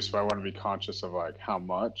let loose, but I want to be conscious of like how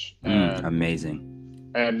much. Amazing.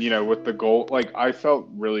 And, with the goal, like I felt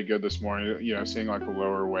really good this morning, seeing like a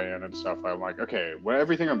lower weigh-in and stuff. I'm like, okay,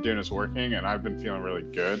 everything I'm doing is working, and I've been feeling really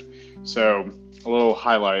good. So a little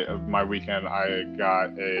highlight of my weekend, I got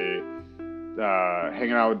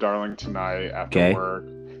hanging out with Darling tonight after work.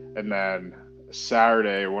 And then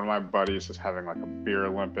Saturday, one of my buddies is having like a beer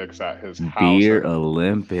Olympics at his house. Beer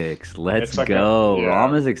Olympics. Let's go.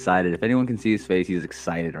 Ram is excited. If anyone can see his face, he's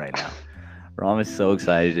excited right now. Ram is so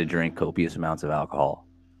excited to drink copious amounts of alcohol.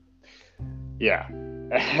 Yeah.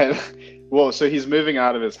 And, well, so he's moving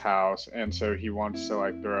out of his house, and so he wants to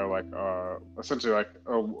like throw like essentially like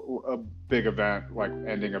a big event, like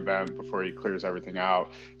ending event before he clears everything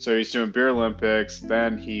out. So he's doing beer Olympics.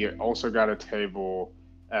 Then he also got a table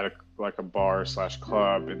at a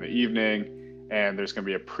bar/club in the evening. And there's going to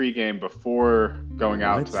be a pregame before going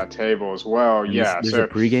out to that table as well. And there's a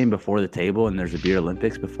pregame before the table, and there's a beer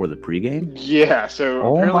Olympics before the pregame? Yeah. So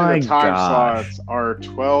apparently the time slots are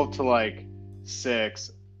 12 to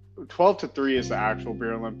 6. 12 to 3 is the actual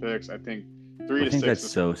beer Olympics. I think 3 to 6. I think that's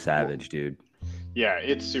so savage, dude. Yeah,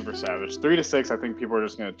 it's super savage. 3 to 6, I think people are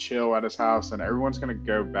just going to chill at his house, and everyone's going to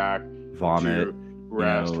go back, vomit, to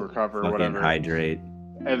rest, recover, whatever. Hydrate.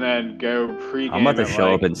 And then go pregame. I'm about to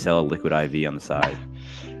show up and sell a liquid IV on the side.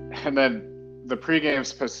 And then the pregame is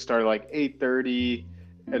supposed to start at 8:30,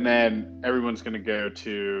 and then everyone's going to go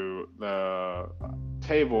to the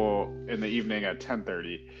table in the evening at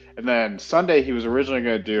 10:30. And then Sunday, he was originally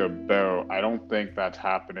going to do a boat. I don't think that's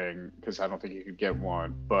happening because I don't think he could get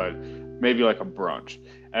one, but maybe like a brunch.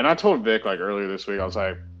 And I told Vic earlier this week, I was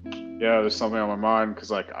like, yeah, there's something on my mind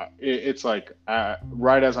because it's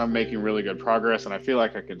right as I'm making really good progress, and I feel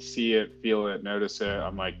like I can see it, feel it, notice it.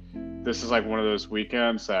 I'm like, this is one of those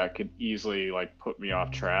weekends that could easily put me off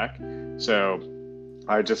track. So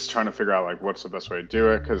I just trying to figure out what's the best way to do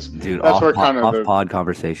it, because that's where off-pod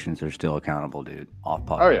conversations are still accountable, dude.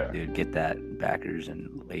 Off-pod, dude, get that, backers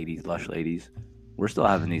and ladies, lush ladies. We're still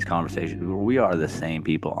having these conversations. We are the same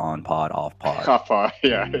people on pod, off pod. Off pod,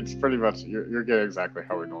 yeah. It's pretty much you're getting exactly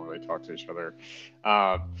how we normally talk to each other.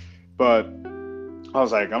 But I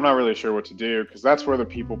was like, I'm not really sure what to do, because that's where the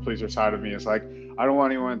people pleaser side of me is like, I don't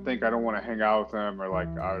want anyone to think I don't want to hang out with them, or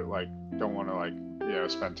I don't want to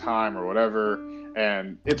spend time or whatever.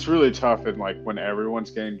 And it's really tough, and when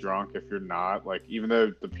everyone's getting drunk, if you're not even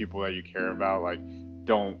though the people that you care about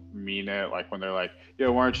don't mean it, when they're why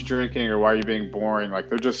aren't you drinking, or why are you being boring,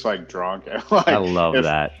 they're just drunk, and I love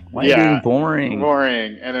that. Why are you being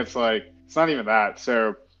boring? And it's it's not even that.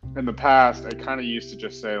 So in the past, I kind of used to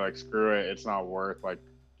just say screw it, it's not worth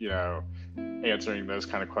answering those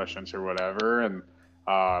kind of questions or whatever. And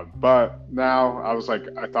but now I was I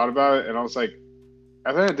thought about it, and I was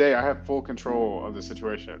at the end of the day, I have full control of the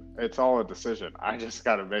situation. It's all a decision. I just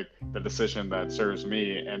got to make the decision that serves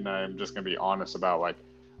me, and I'm just going to be honest about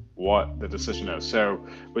what the decision is. So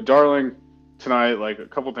with Darling tonight, a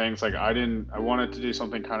couple things, I wanted to do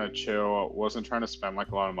something kind of chill. I wasn't trying to spend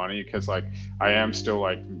a lot of money, because I am still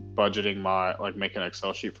budgeting my making an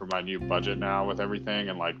Excel sheet for my new budget now with everything,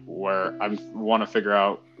 and where I want to figure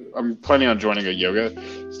out. I'm planning on joining a yoga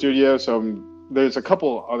studio, so there's a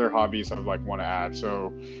couple other hobbies I want to add.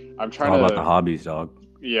 So I'm trying to. All about the hobbies, dog.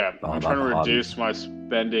 Yeah, All I'm about trying to the reduce hobbies. my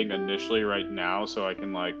spending initially right now so I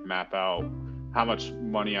can like map out how much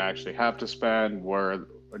money I actually have to spend, where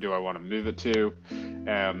do I want to move it to,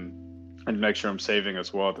 and make sure I'm saving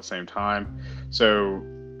as well at the same time. So,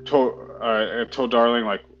 I told Darling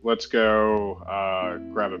like let's go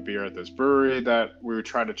grab a beer at this brewery that we were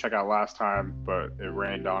trying to check out last time, but it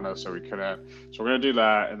rained on us so we couldn't. So we're gonna do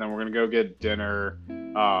that, and then we're gonna go get dinner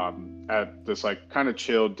at this like kind of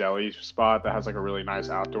chill deli spot that has like a really nice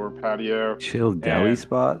outdoor patio, Chill deli and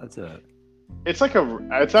spot. it's actually not. It's like a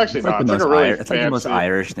really It's like the most fancy.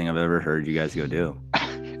 Irish thing I've ever heard you guys go do.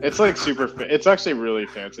 It's like it's actually really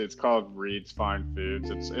fancy. It's called Reed's Fine Foods.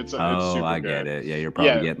 It's Oh, super I get good. it. Yeah, you're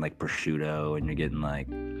probably Yeah. getting like prosciutto and you're getting like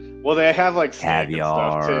Well, they have like steak and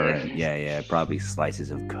stuff caviar too. and yeah, probably slices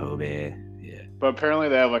of Kobe. Yeah. But apparently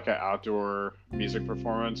they have like an outdoor music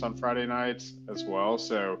performance on Friday nights as well.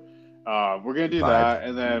 So we're gonna do Vibes. that,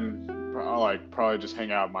 and then I'll like probably just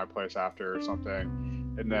hang out at my place after or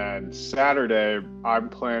something. And then Saturday, I'm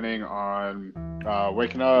planning on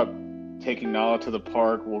waking up, taking Nala to the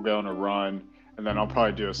park. We'll go on a run, and then I'll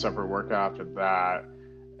probably do a separate workout after that.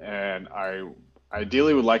 And I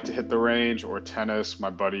ideally would like to hit the range or tennis. My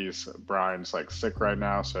buddy's Brian's like sick right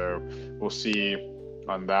now, so we'll see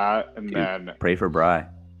on that. And Dude, then pray for Bry.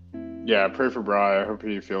 yeah, pray for Brian. I hope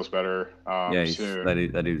he feels better Yeah, soon.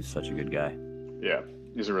 that dude's such a good guy. Yeah,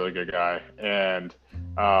 he's a really good guy. And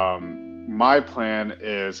my plan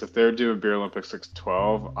is if they're doing Beer Olympics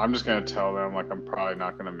 6-12, I'm just gonna tell them like I'm probably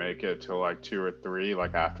not gonna make it till like 2 or 3,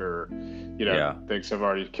 like after Yeah. things have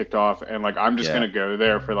already kicked off, and like I'm just Yeah. gonna go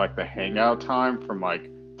there for like the hangout time from like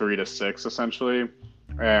 3 to 6 essentially.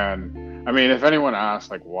 And I mean, if anyone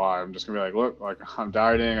asks like why, I'm just gonna be like, look, like I'm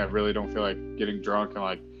dieting. I really don't feel like getting drunk and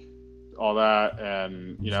like all that,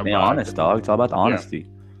 and Stay honest, dog. It's all about the yeah, honesty.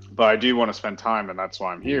 but I do want to spend time, and that's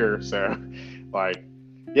why I'm here. So, like,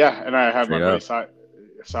 yeah, and I have my Straight buddy up.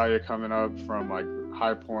 Saya coming up from like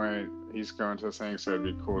High Point. He's going to this thing, so it'd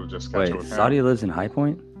be cool to just catch Wait, up with him. Saudi lives in High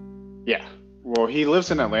Point? Yeah, well, he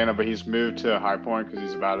lives in Atlanta, but he's moved to High Point because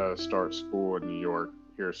he's about to start school in New York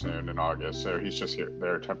here soon in August. So he's just here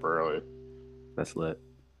there temporarily. That's lit.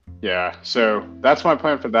 Yeah, so that's my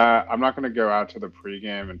plan for that. I'm not going to go out to the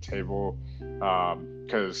pregame and table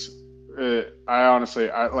because I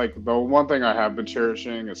honestly, I like the one thing I have been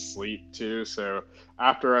cherishing is sleep too. So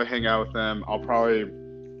after I hang out with them, I'll probably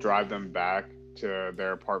drive them back to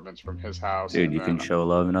their apartments from his house. Dude, And you then, can show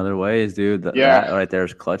love in other ways, dude. Yeah. That right there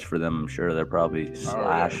is clutch for them. I'm sure they're probably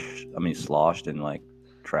yeah. sloshed and like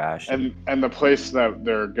trashed. And the place that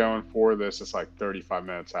they're going for this is like 35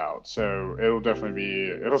 minutes out. So it'll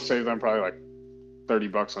save them probably like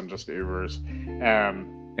 $30 on just Ubers.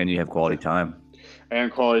 And you have quality time.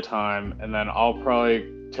 And quality time, and then I'll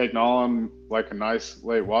probably take Nolan like a nice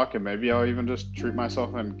late walk, and maybe I'll even just treat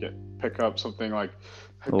myself and pick up something like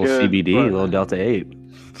A little CBD, a little Delta 8.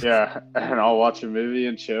 Yeah, and I'll watch a movie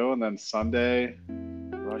and chill, and then Sunday.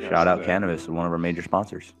 Shout out Cannabis, one of our major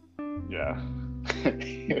sponsors. Yeah.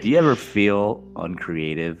 Do you ever feel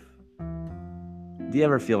uncreative? Do you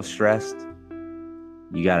ever feel stressed?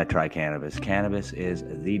 You gotta try cannabis. Cannabis is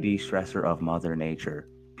the de-stressor of Mother Nature.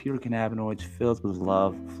 Pure cannabinoids filled with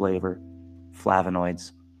love, flavor,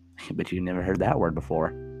 flavonoids. But you never heard that word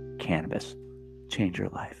before. Cannabis. Change your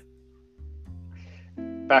life.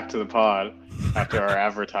 Back to the pod after our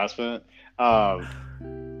advertisement.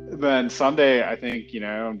 Then Sunday, I think,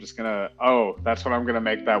 I'm just that's when I'm gonna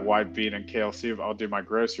make that white bean and kale soup. I'll do my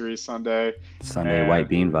groceries Sunday. Sunday white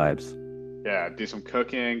bean vibes. Yeah, do some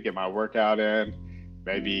cooking, get my workout in,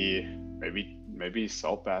 maybe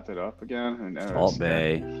salt bath it up again. Who knows? Salt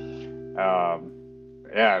Bay.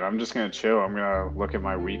 Yeah, and I'm just gonna chill. I'm gonna look at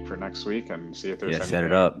my week for next week and see if there's anything. Set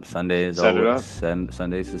it up. Sundays Set it always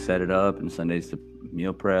Sundays to set it up and Sundays to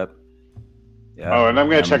meal prep. Yeah. Oh, and I'm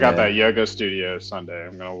gonna check out that yoga studio Sunday.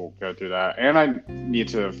 I'm gonna go through that, and I need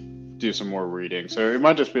to do some more reading. So it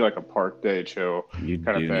might just be like a park day chill You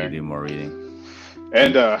kind do of need to thing. do more reading.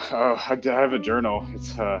 And I have a journal.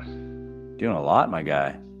 It's doing a lot, my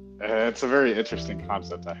guy. It's a very interesting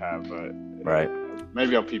concept I have, but right.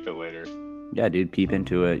 Maybe I'll peep it later. Yeah, dude, peep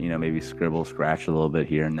into it. Maybe scribble, scratch a little bit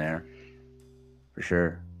here and there, for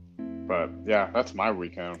sure. But yeah, that's my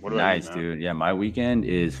weekend. What about nice, you, man? dude. Yeah, my weekend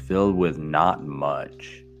is filled with not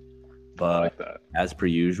much, but I like that. As per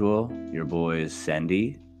usual, your boy is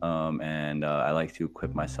Sendy, and I like to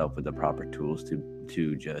equip myself with the proper tools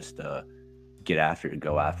to just get after it,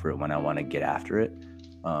 go after it when I want to get after it.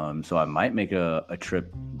 So I might make a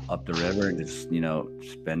trip up the river and just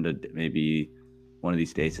spend maybe one of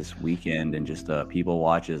these days this weekend and just people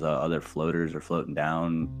watch as other floaters are floating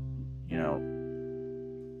down,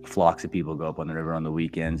 flocks of people go up on the river on the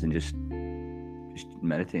weekends and just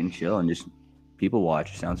meditate and chill and just people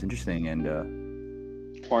watch. It sounds interesting. And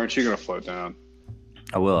why aren't you gonna float down?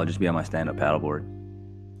 I will. I'll just be on my stand-up paddleboard.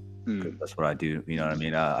 Hmm. That's what I do. You know what I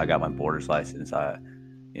mean? I got my boarder's license. I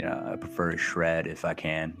prefer to shred if I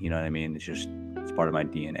can. You know what I mean? It's part of my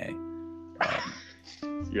DNA.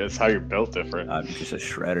 Yeah, that's how you're built different. I'm just a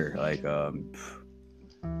shredder. Like,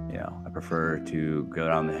 I prefer to go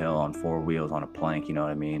down the hill on 4 wheels on a plank. You know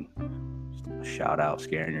what I mean? Just a shout out,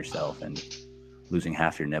 scaring yourself and losing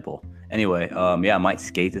half your nipple. Anyway, I might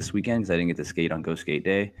skate this weekend because I didn't get to skate on Go Skate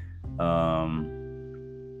Day.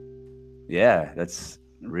 That's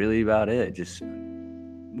really about it. Just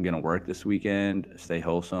I'm gonna work this weekend, stay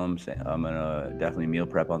wholesome. I'm gonna definitely meal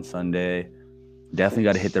prep on Sunday. Definitely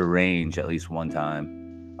got to hit the range at least one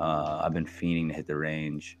time. I've been fiending to hit the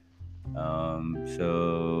range.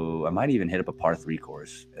 So I might even hit up a par 3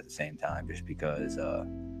 course at the same time, just because I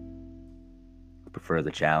prefer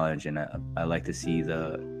the challenge, and I like to see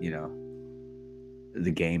the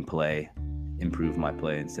gameplay improve my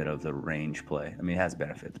play instead of the range play. I mean, it has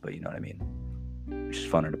benefits, but you know what I mean. It's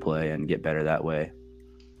just funner to play and get better that way.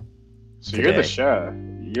 So today,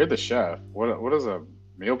 you're the chef. What does a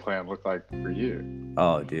meal plan look like for you?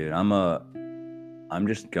 Oh, dude, I'm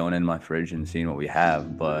just going in my fridge and seeing what we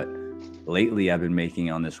have. But lately, I've been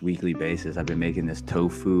making on this weekly basis. I've been making this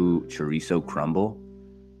tofu chorizo crumble.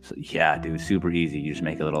 So yeah, dude, super easy. You just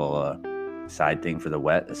make a little side thing for the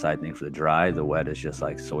wet, a side thing for the dry. The wet is just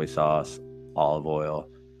like soy sauce, olive oil,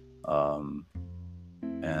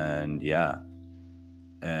 and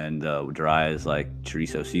dry is like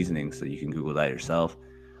chorizo seasoning. So you can Google that yourself.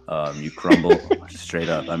 You crumble straight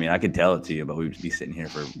up. I mean, I could tell it to you, but we'd be sitting here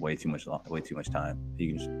for way too much time. You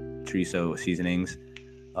can just chorizo seasonings.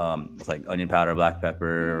 It's like onion powder, black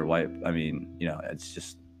pepper, white. I mean, it's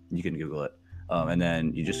just, you can Google it. And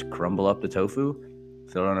then you just crumble up the tofu,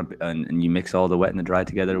 throw it on and you mix all the wet and the dry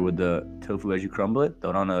together with the tofu as you crumble it. Throw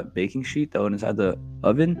it on a baking sheet. Throw it inside the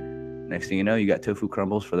oven. Next thing you know, you got tofu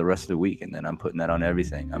crumbles for the rest of the week, and then I'm putting that on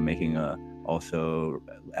everything. I'm making also,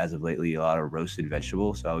 as of lately, a lot of roasted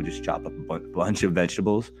vegetables. So I would just chop up a bunch of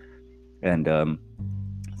vegetables and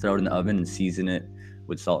throw it in the oven and season it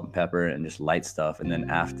with salt and pepper and just light stuff. And then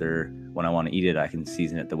after, when I want to eat it, I can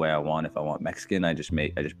season it the way I want. If I want Mexican, I just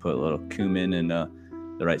put a little cumin and the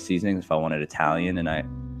right seasonings. If I wanted Italian, and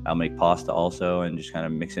I'll make pasta also and just kind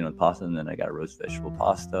of mix in with pasta. And then I got roast vegetable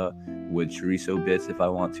pasta with chorizo bits if I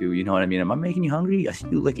want to. You know what I mean? Am I making you hungry? I see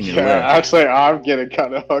you licking your lip. Actually, I'm getting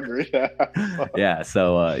kind of hungry. Yeah.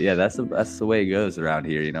 So that's the way it goes around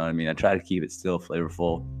here. You know what I mean? I try to keep it still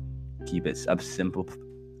flavorful.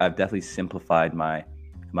 I've definitely simplified my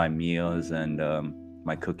meals and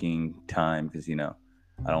my cooking time, because I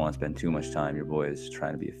don't want to spend too much time. Your boy is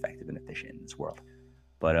trying to be effective and efficient in this world.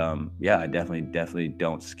 But I definitely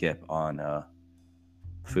don't skip on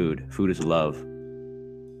food. Food is love.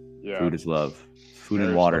 Yeah. Food is love. Food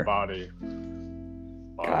and water. Body.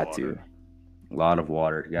 Got to. A lot of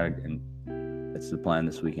water. And that's the plan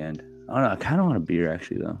this weekend. I don't know. I kind of want a beer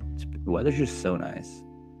actually though. The weather's just so nice.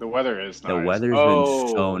 The weather is nice. The weather's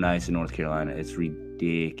been so nice in North Carolina. It's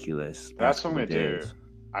ridiculous. That's what we do.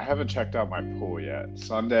 I haven't checked out my pool yet.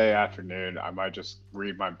 Sunday afternoon, I might just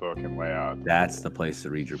read my book and lay out. That's the place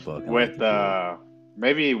to read your book. With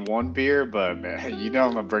maybe one beer, but man, I'm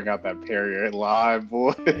gonna bring out that Perrier Live,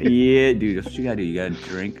 boy. Yeah, dude, that's what you gotta do. You gotta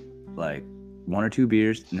drink like 1 or 2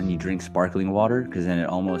 beers, and then you drink sparkling water, because then it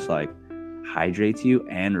almost like hydrates you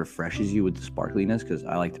and refreshes you with the sparkliness. Because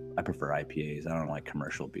I prefer IPAs. I don't like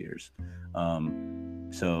commercial beers.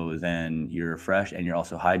 So then you're refreshed and you're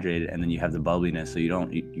also hydrated, and then you have the bubbliness. So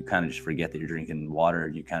you kind of just forget that you're drinking water.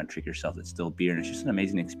 You kind of trick yourself that it's still beer, and it's just an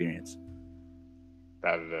amazing experience.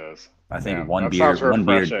 That it is. I think one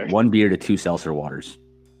beer to 2 seltzer waters.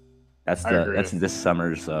 That's this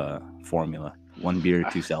summer's formula. 1 beer to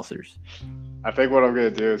 2 seltzers. I think what I'm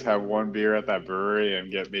gonna do is have 1 beer at that brewery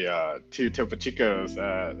and get me 2 Topo Chicos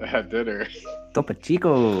at dinner. Topo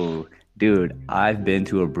Chico, dude. I've been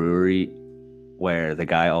to a brewery where the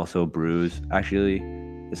guy also brews. Actually,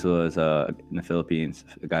 this was in the Philippines.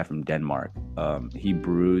 A guy from Denmark. He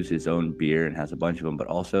brews his own beer and has a bunch of them, but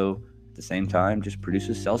also at the same time just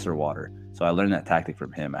produces seltzer water. So I learned that tactic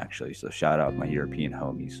from him actually. So shout out my European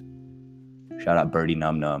homies. Shout out Birdie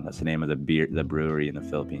Num Num. That's the name of the brewery in the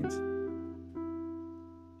Philippines.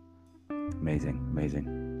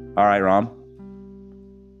 Amazing. All right, Rom.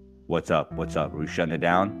 What's up? Are we shutting it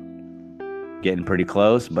down? Getting pretty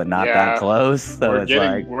close, but not that close. So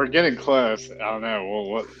we're getting close. I don't know.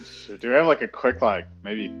 Well, do we have like a quick, like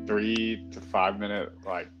maybe 3 to 5 minute,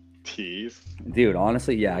 like Tease. Dude,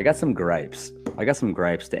 honestly, yeah, I got some gripes. I got some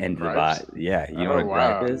gripes to end the Gripes? vibe. Yeah, you know Oh what a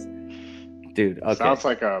gripe wow. is? Dude, okay. Sounds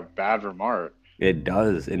like a bad remark. It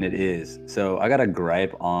does, and it is. So I got a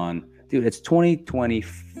gripe on, dude, it's 2020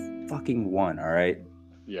 fucking one, all right?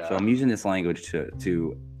 So Yeah. I'm using this language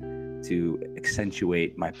to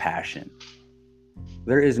accentuate my passion.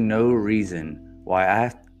 There is no reason why I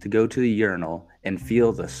have to go to the urinal and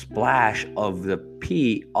feel the splash of the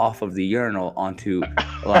pee off of the urinal onto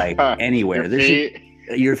like anywhere. Your There should feet.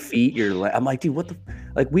 your feet, I'm like, dude, what the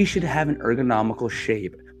like we should have an ergonomical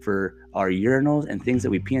shape for our urinals and things that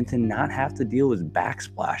we pee into, not have to deal with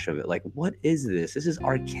backsplash of it. Like, what is this? This is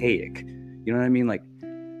archaic. You know what I mean? Like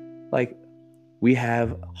we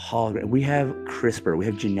have hologram, we have CRISPR, we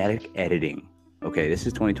have genetic editing. Okay, this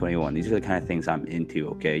is 2021. These are the kind of things I'm into.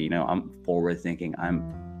 Okay, you know, I'm forward thinking. I'm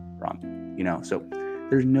wrong. You know, so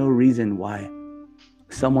there's no reason why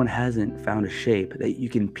someone hasn't found a shape that you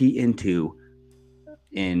can pee into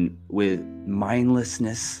in with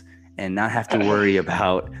mindlessness and not have to worry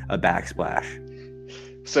about a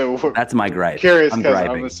backsplash. So That's my gripe. curious I'm because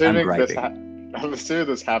griping. I'm assuming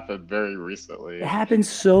this happened very recently. It happens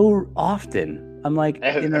so often. I'm like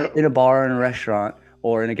in a bar, in a restaurant,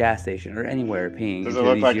 or in a gas station, or anywhere peeing. Does it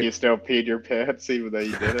look like you still peed your pants even though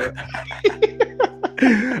you did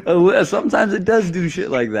it? Sometimes it does do shit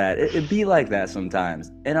like that. It be like that sometimes.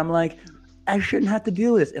 And I'm like, I shouldn't have to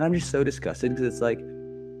deal with this. And I'm just so disgusted because it's like,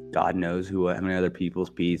 God knows how many other people's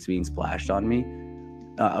pee is being splashed on me.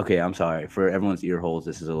 Okay, I'm sorry. For everyone's ear holes,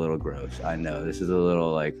 this is a little gross. I know. This is a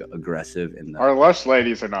little, like, aggressive. Our lush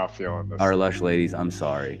ladies are not feeling this. Our lush ladies, I'm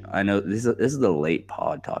sorry. I know this is the late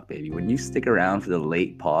pod talk, baby. When you stick around for the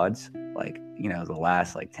late pods, like, you know, the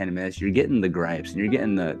last, like, 10 minutes, you're getting the gripes and you're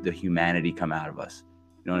getting the humanity come out of us.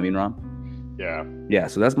 You know what I mean, Ron? Yeah. Yeah,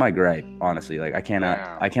 so that's my gripe, honestly. Like, I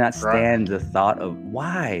cannot stand the thought of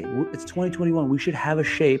why. It's 2021. We should have a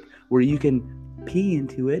shape where you can pee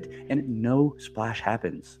into it and no splash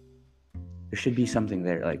happens. There should be something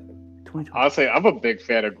there, like 2020. Honestly, I'm a big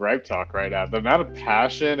fan of gripe talk right now. The amount of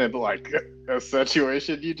passion and like a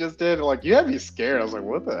situation you just did, like you had me scared. I was like,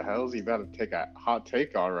 what the hell is he about to take a hot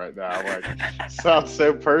take on right now? Like, sounds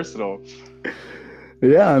so personal.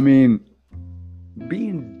 Yeah, I mean,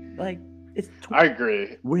 being like, I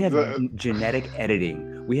agree. We have genetic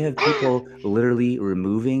editing. We have people literally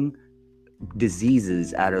removing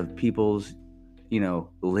diseases out of people's, you know,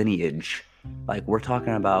 lineage. Like, we're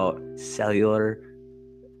talking about cellular.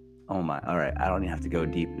 Oh my, all right, I don't even have to go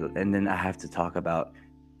deep. And then I have to talk about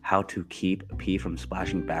how to keep pee from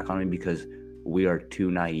splashing back on me because we are too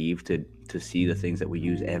naive to see the things that we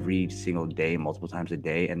use every single day, multiple times a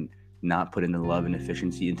day, and not put in the love and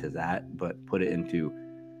efficiency into that, but put it into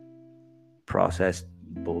processed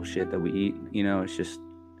bullshit that we eat. You know, it's just,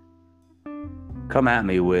 come at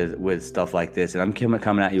me with stuff like this, and I'm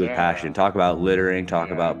coming at you with passion. Talk about littering, talk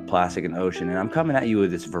about plastic and ocean, and I'm coming at you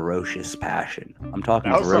with this ferocious passion. I'm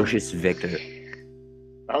talking ferocious Victor.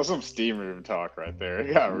 That was some steam room talk right there.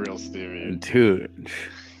 It got real steamy. Dude.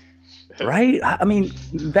 Right? I mean,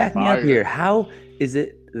 back me up here. How is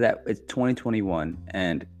it that it's 2021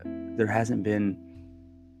 and there hasn't been...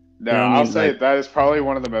 No, I'll say that is probably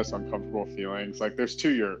one of the most uncomfortable feelings. Like, there's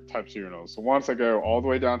two types of urinals. So once I go all the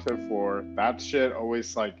way down to the floor, that shit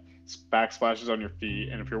always like backsplashes on your feet.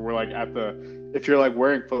 And if you're like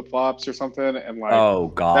wearing flip flops or something, and like, oh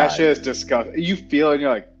god, that shit is disgusting. You feel it and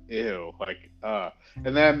you're like, ew, like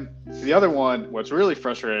And then the other one, what's really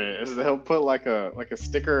frustrating is they'll put like a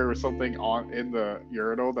sticker or something in the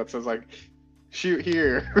urinal that says like, shoot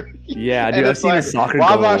here. Yeah, dude, I've seen a soccer goal.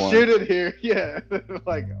 Why am I shooting here? Yeah.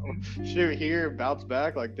 Like, shoot here, bounce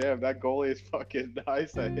back. Like, damn, that goalie is fucking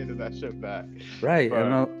nice at hitting that shit back. Right.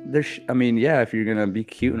 But, I mean, yeah, if you're going to be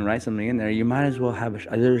cute and write something in there, you might as well have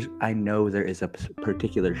I know there is a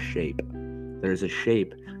particular shape. There's a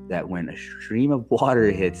shape that when a stream of water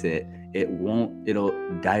hits it,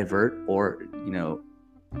 it'll divert or, you know,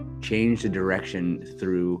 change the direction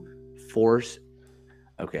through force.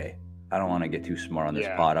 Okay. I don't want to get too smart on this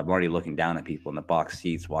pod. I'm already looking down at people in the box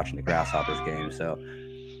seats watching the Grasshoppers game. So,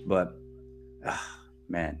 but,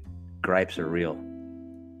 man, gripes are real.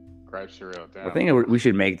 Gripes are real. Damn. I think we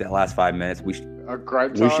should make that last 5 minutes. A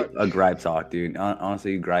gripe talk? A gripe talk, dude.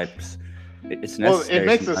 Honestly, gripes. It's necessary. Well, it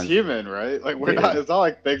makes us human, right? Like, it's not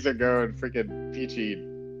like things are going freaking peachy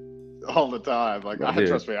all the time. Like,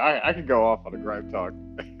 trust me, I can go off on a gripe talk.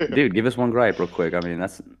 Dude, give us one gripe real quick. I mean,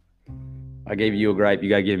 I gave you a gripe. You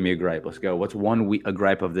gotta give me a gripe. Let's go. What's a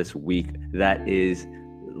gripe of this week that is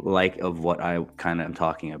like of what I kind of am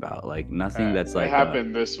talking about? Like nothing that's like. It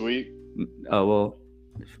happened this week. Oh well,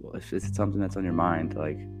 if it's something that's on your mind,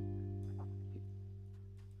 like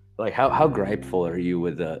Like how gripeful are you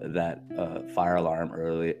with that fire alarm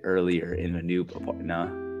earlier in the new apartment? Nah.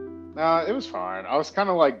 Nah, it was fine. I was kind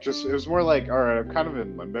of like it was more like, all right, I'm kind of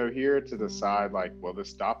in limbo here to decide, like, will this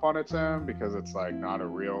stop on its own because it's like not a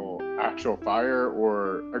real actual fire,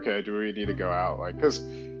 or okay, do we need to go out? Like, because,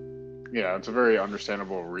 yeah, it's a very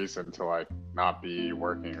understandable reason to like not be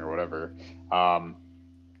working or whatever.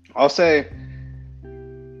 I'll say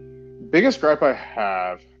biggest gripe I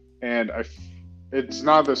have, and it's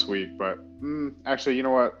not this week, but actually, you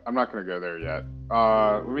know what? I'm not gonna go there yet.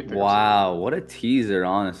 Let me think of something. Wow, what a teaser,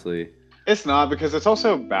 honestly. It's not, because it's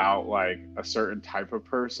also about like a certain type of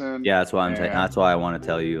person. Yeah, that's why I'm saying. And That's why I want to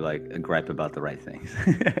tell you like a gripe about the right things.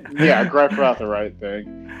 yeah, gripe about the right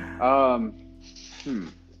thing.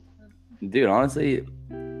 Dude, honestly,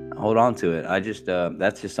 hold on to it. I just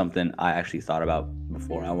that's just something I actually thought about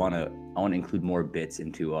before. I want to include more bits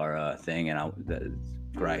into our thing, and the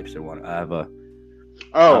gripes or one. I have a.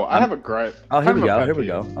 I have a gripe. Oh, here we go. Here we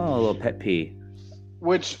peeve. go. Oh, a little pet peeve.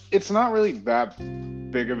 Which it's not really that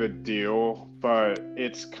big of a deal, but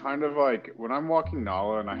it's kind of like when I'm walking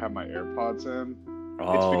Nala and I have my AirPods in,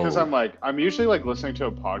 it's because I'm usually like listening to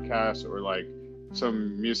a podcast or like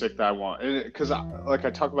some music that I want, because I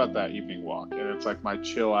talk about that evening walk, and it's like my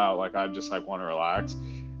chill out, like I just like want to relax,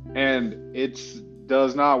 and it's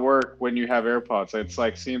does not work when you have AirPods. It's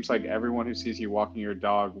like seems like everyone who sees you walking your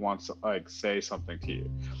dog wants to like say something to you,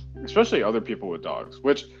 especially other people with dogs,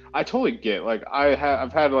 which I totally get. Like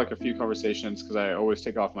I've had like a few conversations because I always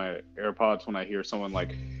take off my AirPods when I hear someone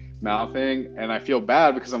like mouthing, and I feel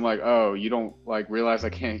bad because I'm like, oh, you don't like realize I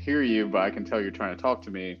can't hear you, but I can tell you're trying to talk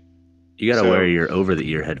to me. You gotta wear your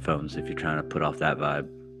over-the-ear headphones if you're trying to put off that vibe.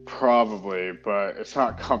 Probably, but it's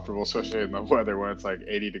not comfortable, especially in the weather when it's like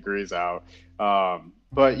 80 degrees out.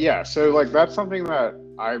 But yeah, so like that's something that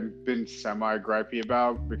I've been semi-gripey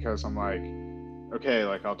about, because I'm like, okay,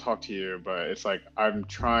 like I'll talk to you, but it's like I'm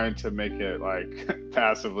trying to make it like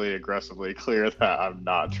passively aggressively clear that I'm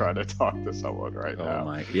not trying to talk to someone right now. Oh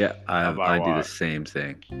my, yeah, I do the same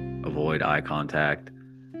thing. Avoid eye contact.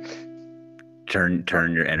 Turn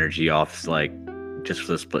your energy off, like just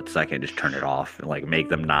for a split second, just turn it off and like make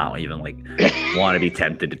them not even like want to be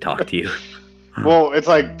tempted to talk to you. Well, it's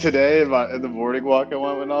like today in the morning walk I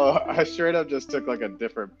went with, I straight up just took like a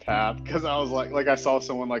different path because I was like I saw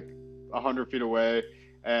someone like 100 feet away,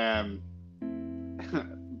 and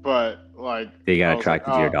but like they got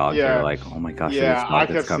attracted to your dog. Yeah, they're like, oh my gosh, yeah, I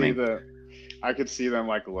could see I could see them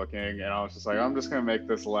like looking, and I was just like, I'm just gonna make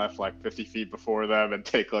this left like 50 feet before them and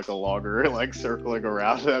take like a longer like circling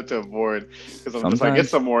around them to avoid, because I'm just like,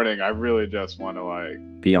 it's the morning. I really just want to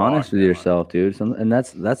like be honest with yourself, dude. And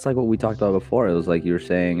that's like what we talked about before. It was like you were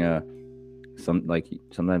saying,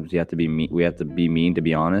 sometimes you have to be mean. We have to be mean to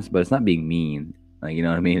be honest, but it's not being mean. Like, you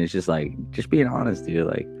know what I mean? It's just like just being honest, dude.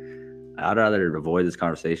 Like, I'd rather avoid this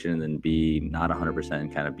conversation than be not 100%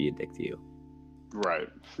 and kind of be a dick to you. Right.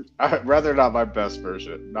 I'd rather not my best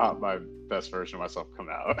version of myself come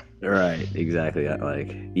out. Right. Exactly.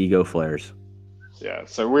 Like ego flares. Yeah.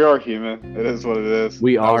 So we are human. It is what it is.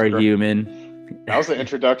 We are human. That was the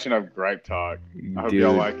introduction of Gripe Talk. I hope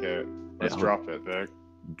y'all like it. Let's drop it, Vic.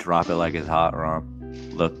 Drop it like it's hot, Rom.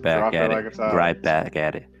 Look back at it. Gripe back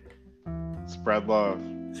at it. Spread love.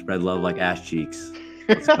 Spread love like ass cheeks.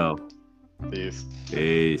 Let's go. Peace.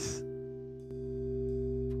 Peace.